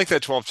 I So, like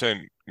that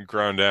 1210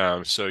 ground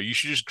down, so you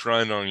should just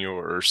grind on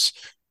yours.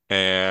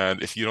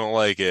 And if you don't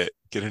like it,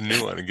 get a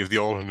new one and give the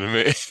old one to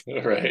me.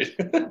 right.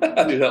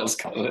 I knew that was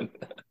coming.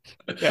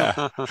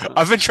 Yeah.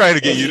 I've been trying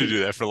to get you to do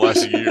that for the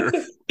last year.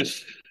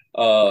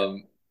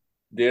 um,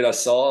 Dude,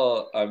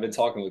 I've been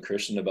talking with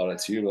Christian about it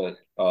too,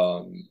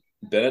 but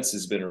Bennett's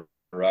has been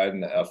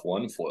riding the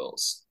F1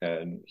 foils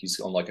and he's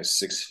on like a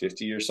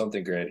 650 or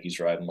something. Granted, he's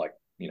riding like,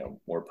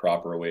 more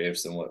proper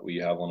waves than what we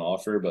have on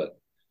offer, but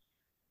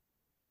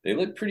they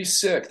look pretty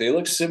sick. They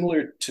look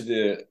similar to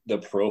the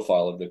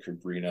profile of the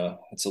Cabrina.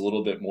 It's a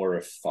little bit more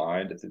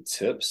refined at the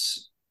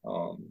tips.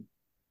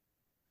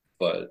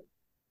 But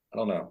I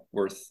don't know,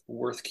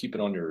 worth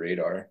keeping on your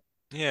radar.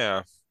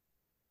 Yeah,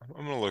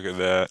 I'm gonna look at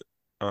that.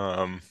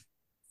 Um,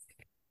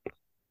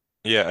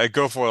 yeah, a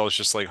Go foil is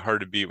just like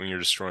hard to beat when you're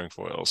destroying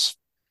foils.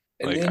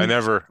 And Like then I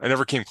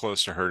never came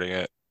close to hurting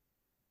it,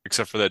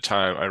 except for that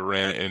time I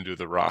ran into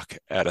the rock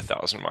at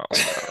 1,000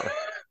 miles an hour.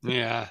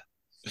 Yeah.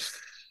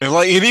 And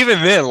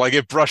even then, like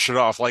it brushed it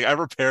off. Like I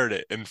repaired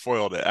it and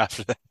foiled it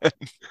after that.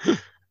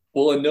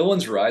 Well, and no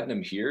one's riding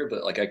them here,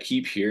 but like I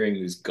keep hearing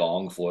these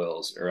gong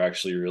foils are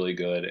actually really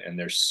good and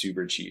they're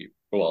super cheap.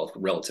 Well,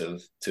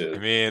 relative I to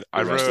mean,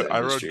 the rest of the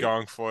I rode industry.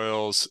 gong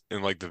foils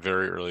in like the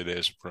very early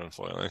days of prone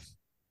foiling.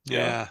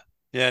 Yeah.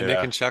 Yeah. Yeah. Nick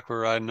Yeah. and Chuck were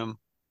riding them.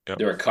 Yep.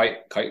 They're a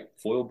kite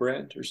foil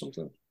brand or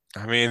something.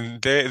 I mean,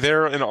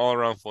 they're an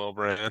all-around foil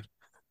brand.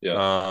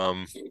 Yeah.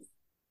 Um,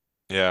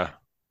 yeah.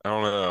 I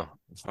don't know.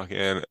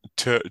 Fucking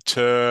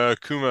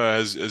Takuma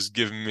has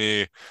given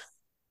me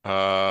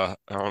I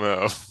don't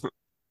know.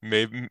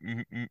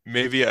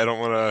 Maybe I don't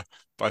want to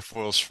buy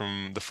foils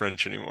from the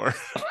French anymore.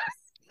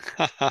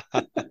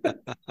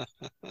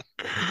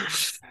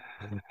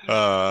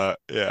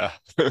 Yeah.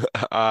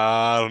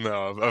 I don't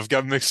know. I've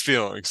got mixed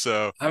feelings.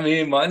 So, I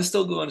mean, mine's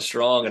still going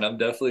strong and I'm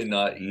definitely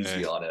not eh,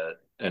 easy on it.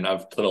 And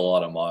I've put a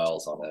lot of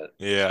miles on it.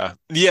 yeah.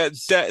 Yeah,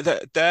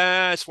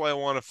 that's why I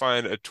want to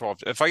find a 12.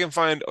 If I can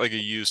find like a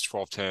used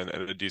 1210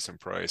 at a decent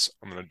price,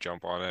 I'm gonna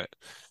jump on it.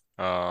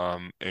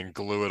 And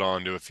glue it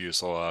onto a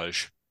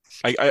fuselage.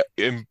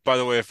 And by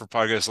the way, for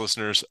podcast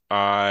listeners,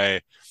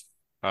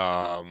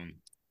 um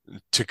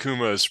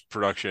Takuma's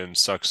production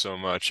sucks so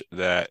much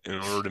that in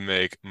order to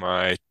make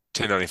my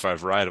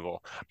 1095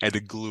 rideable, I had to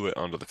glue it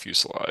onto the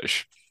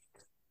fuselage.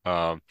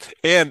 Um,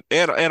 and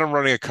I'm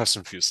running a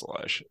custom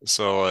fuselage,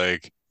 so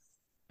like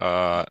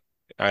I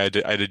had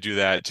to do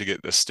that to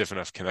get the stiff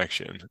enough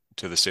connection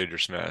to the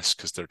Sager's mast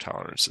because their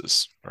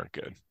tolerances aren't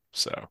good.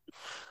 So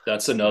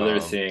That's another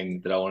um,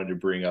 thing that I wanted to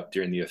bring up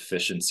during the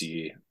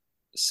efficiency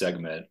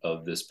segment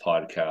of this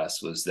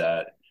podcast was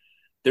that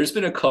there's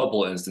been a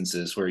couple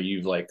instances where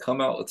you've like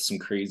come out with some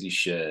crazy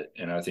shit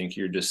and I think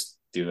you're just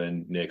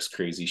doing Nick's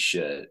crazy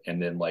shit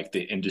and then like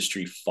the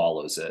industry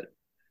follows it.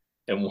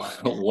 And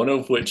one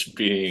of which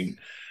being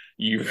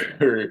you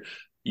were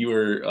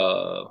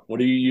what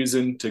are you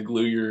using to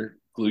glue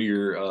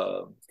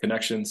your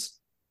connections?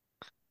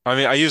 I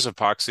mean, I use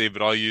epoxy,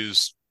 but I'll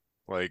use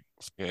like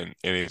in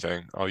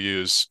anything. I've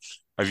used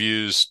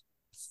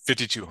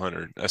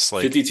 5200. That's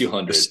like the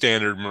 5200.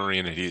 standard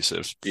marine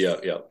adhesive. Yeah,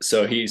 yeah.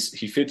 So he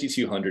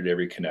 5200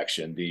 every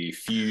connection, the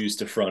fuse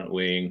to front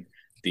wing,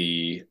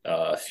 the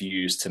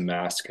fuse to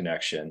mast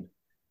connection.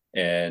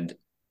 And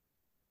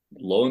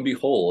lo and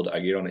behold, I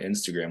get on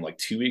Instagram like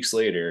 2 weeks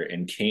later,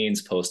 and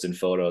Kane's posting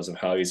photos of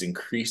how he's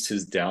increased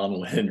his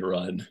downwind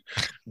run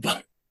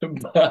by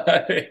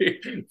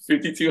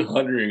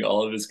 5,200ing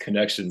all of his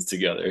connections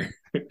together.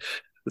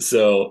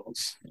 So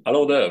I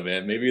don't know,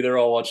 man. Maybe they're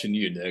all watching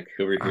you, Nick,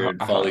 over here Uh, in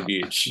Folly uh,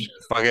 Beach.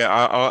 okay,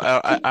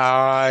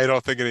 I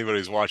don't think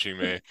anybody's watching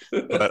me,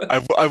 but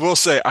I will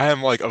say I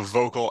am like a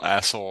vocal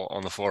asshole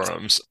on the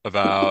forums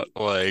about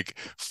like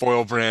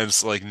foil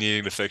brands like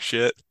needing to fix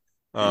shit.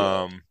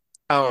 Yeah.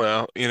 I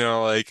don't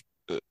know, like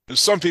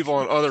some people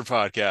on other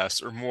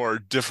podcasts are more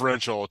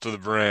differential to the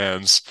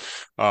brands,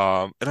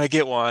 and I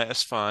get why.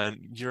 It's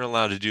fine. You're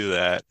allowed to do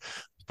that,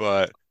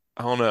 but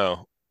I don't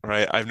know,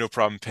 right? I have no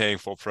problem paying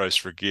full price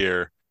for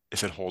gear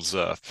if it holds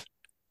up.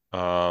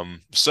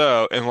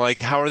 And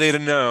like, how are they to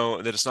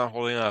know that it's not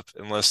holding up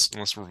unless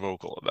we're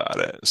vocal about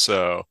it?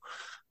 So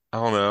I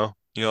don't know.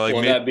 Like Well,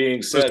 and maybe that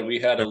being said, we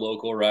had a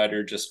local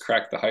rider just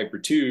crack the Hyper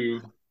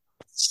 2.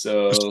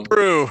 it's So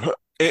true,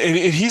 and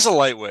he's a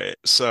lightweight,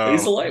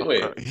 he's so a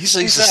lightweight. he's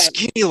Who's a that?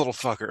 skinny little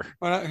fucker.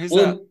 Who's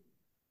that?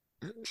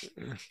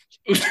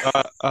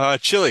 Well,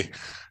 Chili.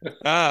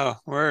 Oh,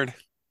 word.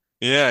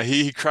 Yeah,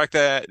 he cracked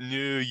that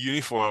new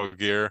unifoil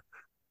gear.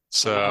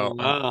 Oh, So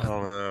I wow.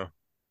 don't know.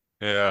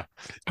 Yeah,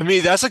 I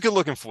mean that's a good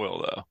looking foil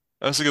though.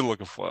 That's a good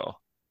looking foil.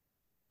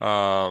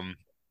 Um.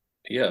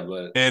 yeah,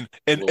 but And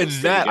will it and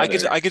stay Matt,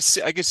 together? I could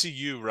see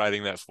you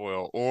riding that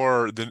foil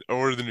or the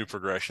new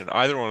progression.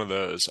 Either one of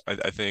those,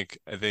 I think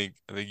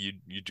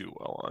you do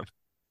well on.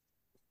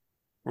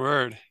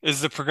 Word.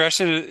 Is the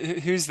progression,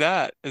 who's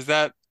that? Is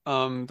that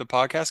the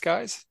podcast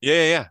guys?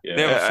 Yeah,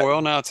 They have Yeah. a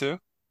foil now too?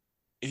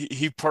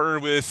 he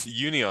partnered with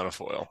Uni on a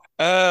foil.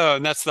 Oh,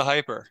 and that's the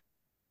hyper.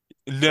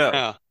 Or No,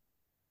 no.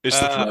 it's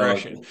the Oh,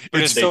 progression. No,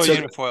 but it's It's they still a took,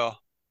 unifoil.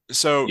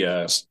 so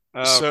yeah,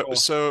 Oh,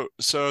 cool.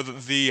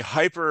 the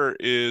hyper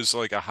is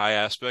like a high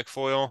aspect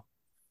foil.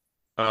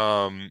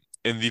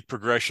 And the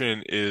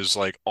progression is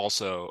like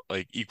also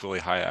like equally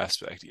high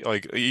aspect,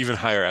 like even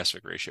higher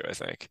aspect ratio, I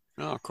think.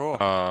 Oh, cool.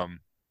 Um,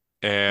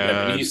 yeah,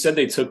 man. He and said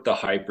they took the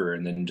Hyper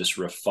and then just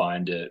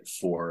refined it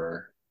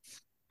for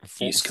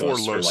East for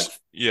Coast or like, Los,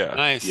 yeah,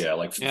 Nice. yeah,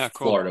 like Yeah,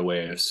 cool. Florida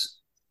waves.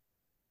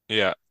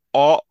 yeah.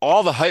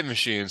 All the hype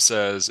machine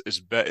says is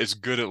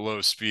good at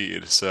low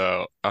speed,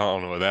 so I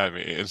don't know what that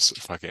means.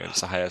 Fucking,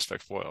 it's a high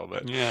aspect foil,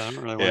 but Yeah, I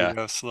don't really want to yeah,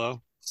 go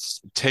slow.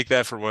 take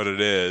that for what it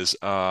is.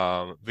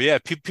 But yeah,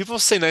 pe people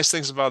say nice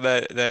things about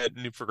that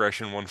new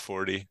progression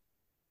 140.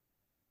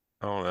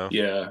 I don't know.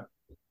 Yeah,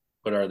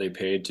 but are they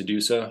paid to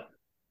do so?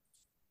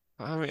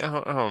 I mean,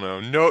 I don't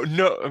know.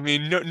 No. I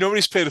mean,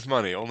 nobody's paid with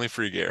money, only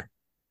free gear.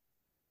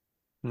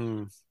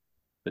 Hmm.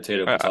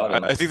 Potato, I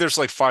potato. think there's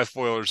like five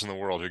foilers in the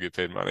world who get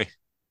paid money.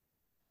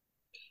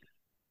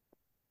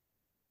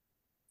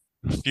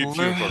 Few and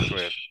far Well,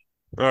 between.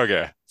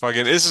 Okay,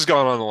 fucking, this has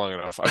gone on long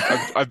enough.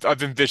 I've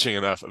been bitching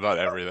enough about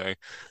everything.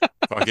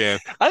 Fucking,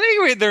 I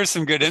think there's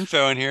some good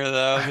info in here,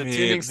 though. I The mean,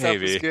 tuning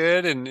stuff was maybe.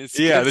 good, and it's Yeah,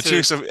 good the tuning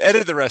to. stuff.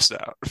 Edit the rest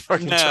out.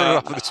 Fucking turn it No,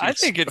 off with the I tuning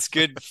think stuff. it's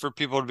good for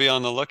people to be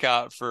on the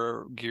lookout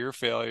for gear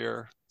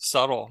failure,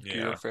 subtle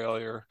gear Yeah.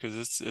 failure,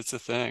 because it's a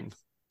thing,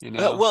 you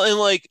know. Well, and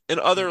like and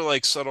other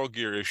like subtle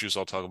gear issues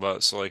I'll talk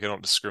about, so like I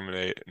don't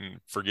discriminate and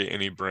forget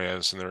any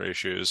brands and their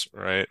issues,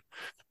 right?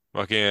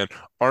 Fucking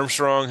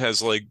Armstrong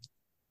has like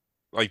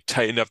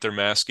tightened up their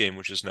mask game,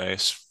 which is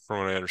nice from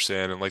what I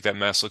understand, and like that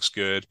mask looks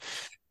good.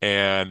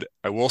 And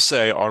I will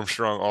say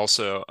Armstrong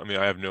also, I mean,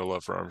 I have no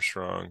love for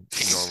Armstrong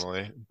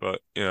normally,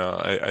 but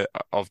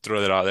I'll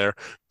throw that out there.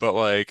 But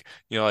like,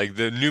 like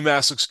the new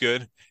mask looks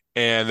good,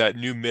 and that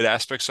new mid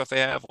aspect stuff they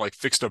have, like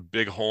fixed a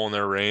big hole in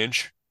their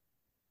range,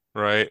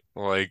 right?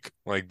 Like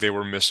they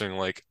were missing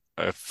like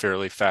a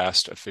fairly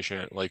fast,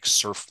 efficient like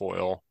surf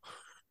foil.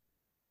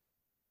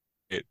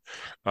 It,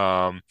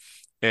 um,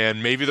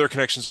 and maybe their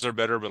connections are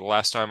better, but the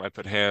last time I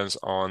put hands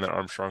on that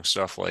Armstrong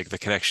stuff, like the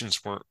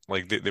connections weren't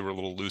like they were a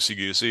little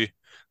loosey-goosey.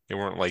 They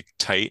weren't like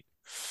tight.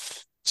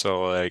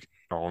 So like,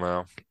 I don't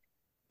know.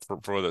 For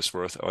what it's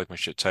worth, I like my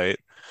shit tight.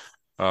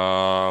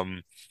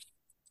 Um,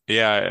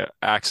 yeah,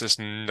 Axis,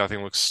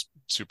 nothing looks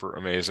super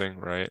amazing,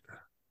 right?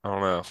 I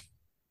don't know.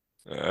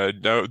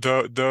 No,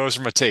 th those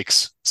are my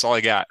takes. That's all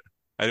I got.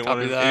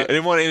 Copy I that.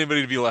 didn't want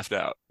anybody to be left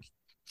out.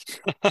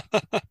 I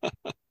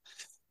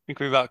think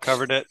we about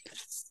covered it.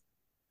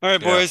 All right,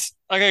 Yeah. boys,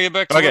 I gotta get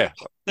back to work. Okay.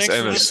 Let's Thanks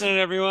end for this. listening,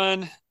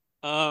 everyone.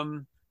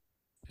 Um,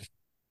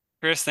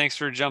 Chris, thanks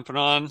for jumping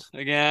on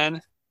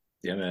again.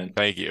 Yeah, man.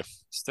 Thank you.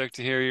 Stoked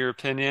to hear your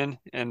opinion.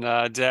 And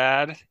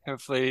Dad,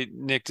 hopefully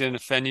Nick didn't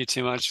offend you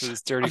too much with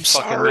his dirty I'm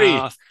fucking sorry.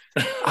 mouth.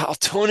 I'll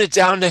tone it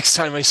down next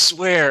time, I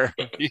swear.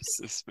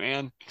 Jesus,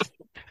 man.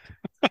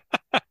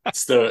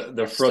 It's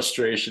the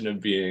frustration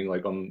of being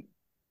like on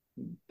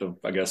the,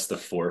 I guess, the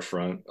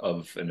forefront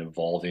of an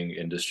evolving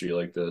industry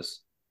like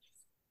this.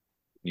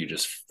 You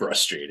just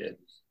frustrated.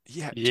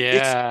 Yeah,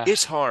 Yeah.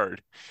 it's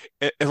hard.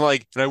 And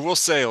like and I will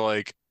say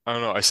like I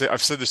don't know,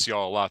 I've said this to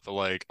y'all a lot, but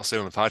like I'll say it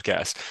on the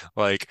podcast.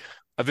 Like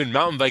I've been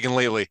mountain biking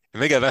lately,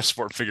 and they got that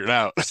sport figured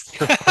out.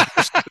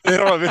 They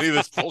don't have any of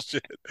this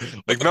bullshit.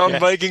 Like mountain Yeah.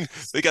 biking,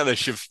 they got that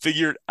shit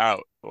figured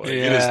out. Like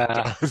it is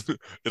Yeah. done.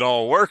 It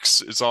all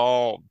works. It's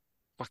all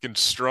fucking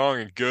strong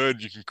and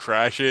good. You can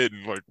crash it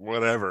and like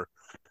whatever.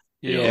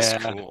 It's Yeah.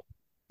 cool.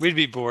 We'd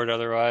be bored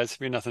otherwise.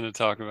 We'd nothing to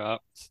talk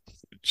about.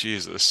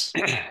 Jesus.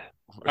 All I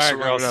right,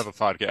 swear I'm gonna have girls. a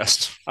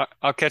podcast.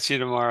 I'll catch you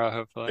tomorrow,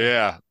 hopefully.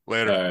 Yeah, All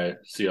later. right.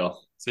 See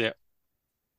y'all. See ya.